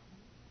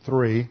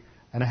 3,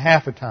 and a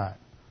half a time,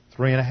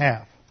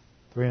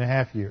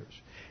 3.5 years.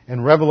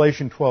 In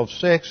Revelation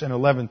 12:6 and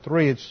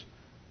 11:3, it's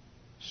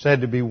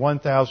said to be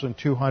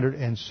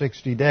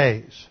 1,260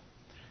 days.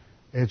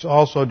 It's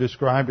also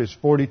described as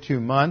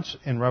 42 months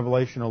in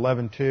Revelation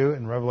 11:2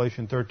 and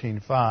Revelation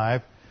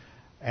 13:5.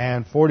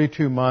 And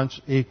 42 months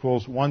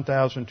equals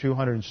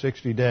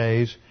 1,260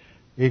 days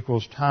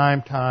equals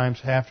time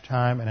times half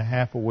time and a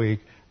half a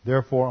week.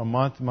 Therefore, a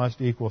month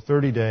must equal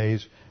 30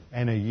 days,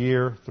 and a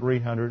year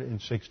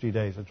 360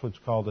 days. That's what's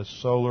called a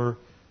solar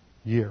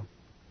year.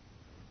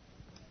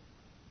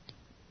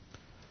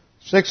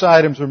 6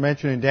 items are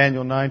mentioned in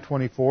Daniel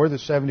 9:24. The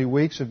 70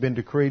 weeks have been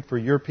decreed for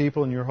your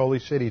people and your holy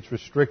city. It's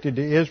restricted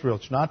to Israel.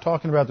 It's not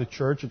talking about the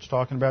church. It's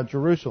talking about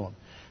Jerusalem.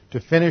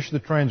 To finish the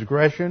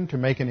transgression, to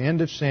make an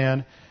end of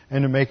sin,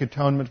 and to make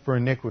atonement for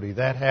iniquity.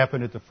 That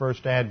happened at the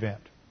first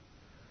advent.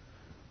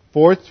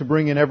 4th, to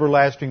bring in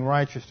everlasting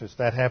righteousness.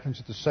 That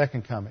happens at the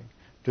second coming.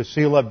 To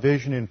seal up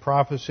vision and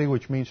prophecy,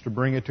 which means to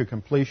bring it to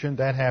completion.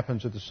 That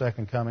happens at the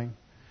second coming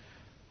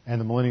and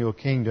the millennial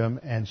kingdom.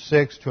 And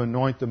 6, to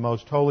anoint the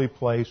most holy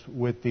place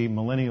with the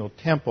millennial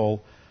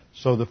temple.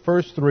 So the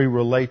first 3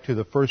 relate to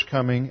the first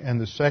coming, and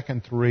the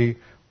second 3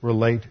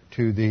 relate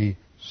to the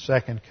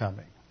second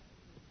coming.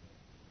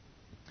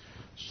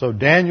 So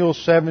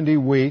Daniel's 70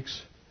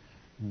 weeks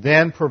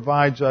then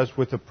provides us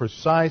with a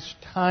precise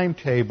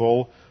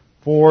timetable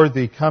for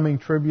the coming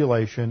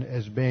tribulation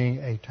as being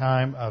a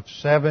time of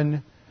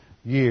 7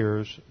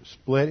 years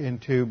split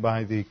into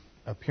by the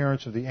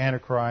appearance of the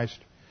Antichrist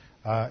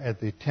at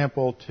the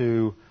temple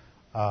to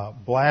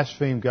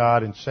blaspheme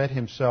God and set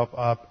himself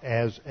up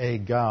as a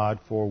god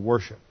for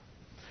worship.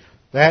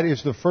 That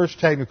is the first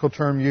technical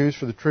term used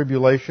for the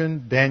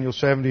tribulation, Daniel's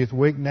 70th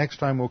week. Next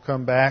time we'll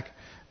come back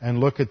and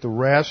look at the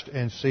rest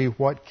and see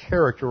what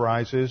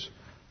characterizes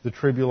the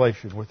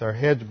tribulation with our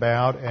heads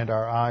bowed and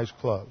our eyes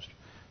closed.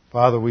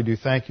 Father, we do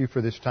thank you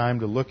for this time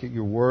to look at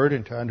your word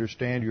and to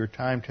understand your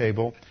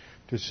timetable,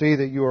 to see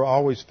that you are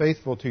always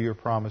faithful to your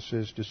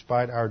promises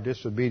despite our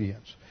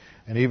disobedience.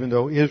 And even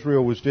though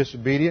Israel was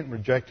disobedient and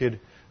rejected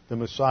the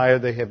Messiah,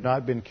 they have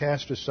not been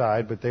cast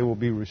aside, but they will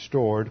be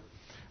restored.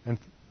 And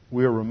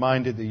we are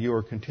reminded that you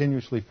are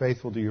continuously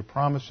faithful to your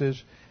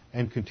promises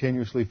and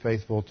continuously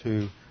faithful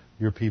to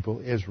your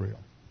people Israel.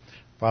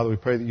 Father, we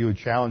pray that you would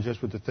challenge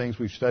us with the things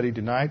we've studied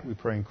tonight. We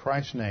pray in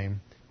Christ's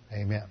name.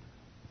 Amen.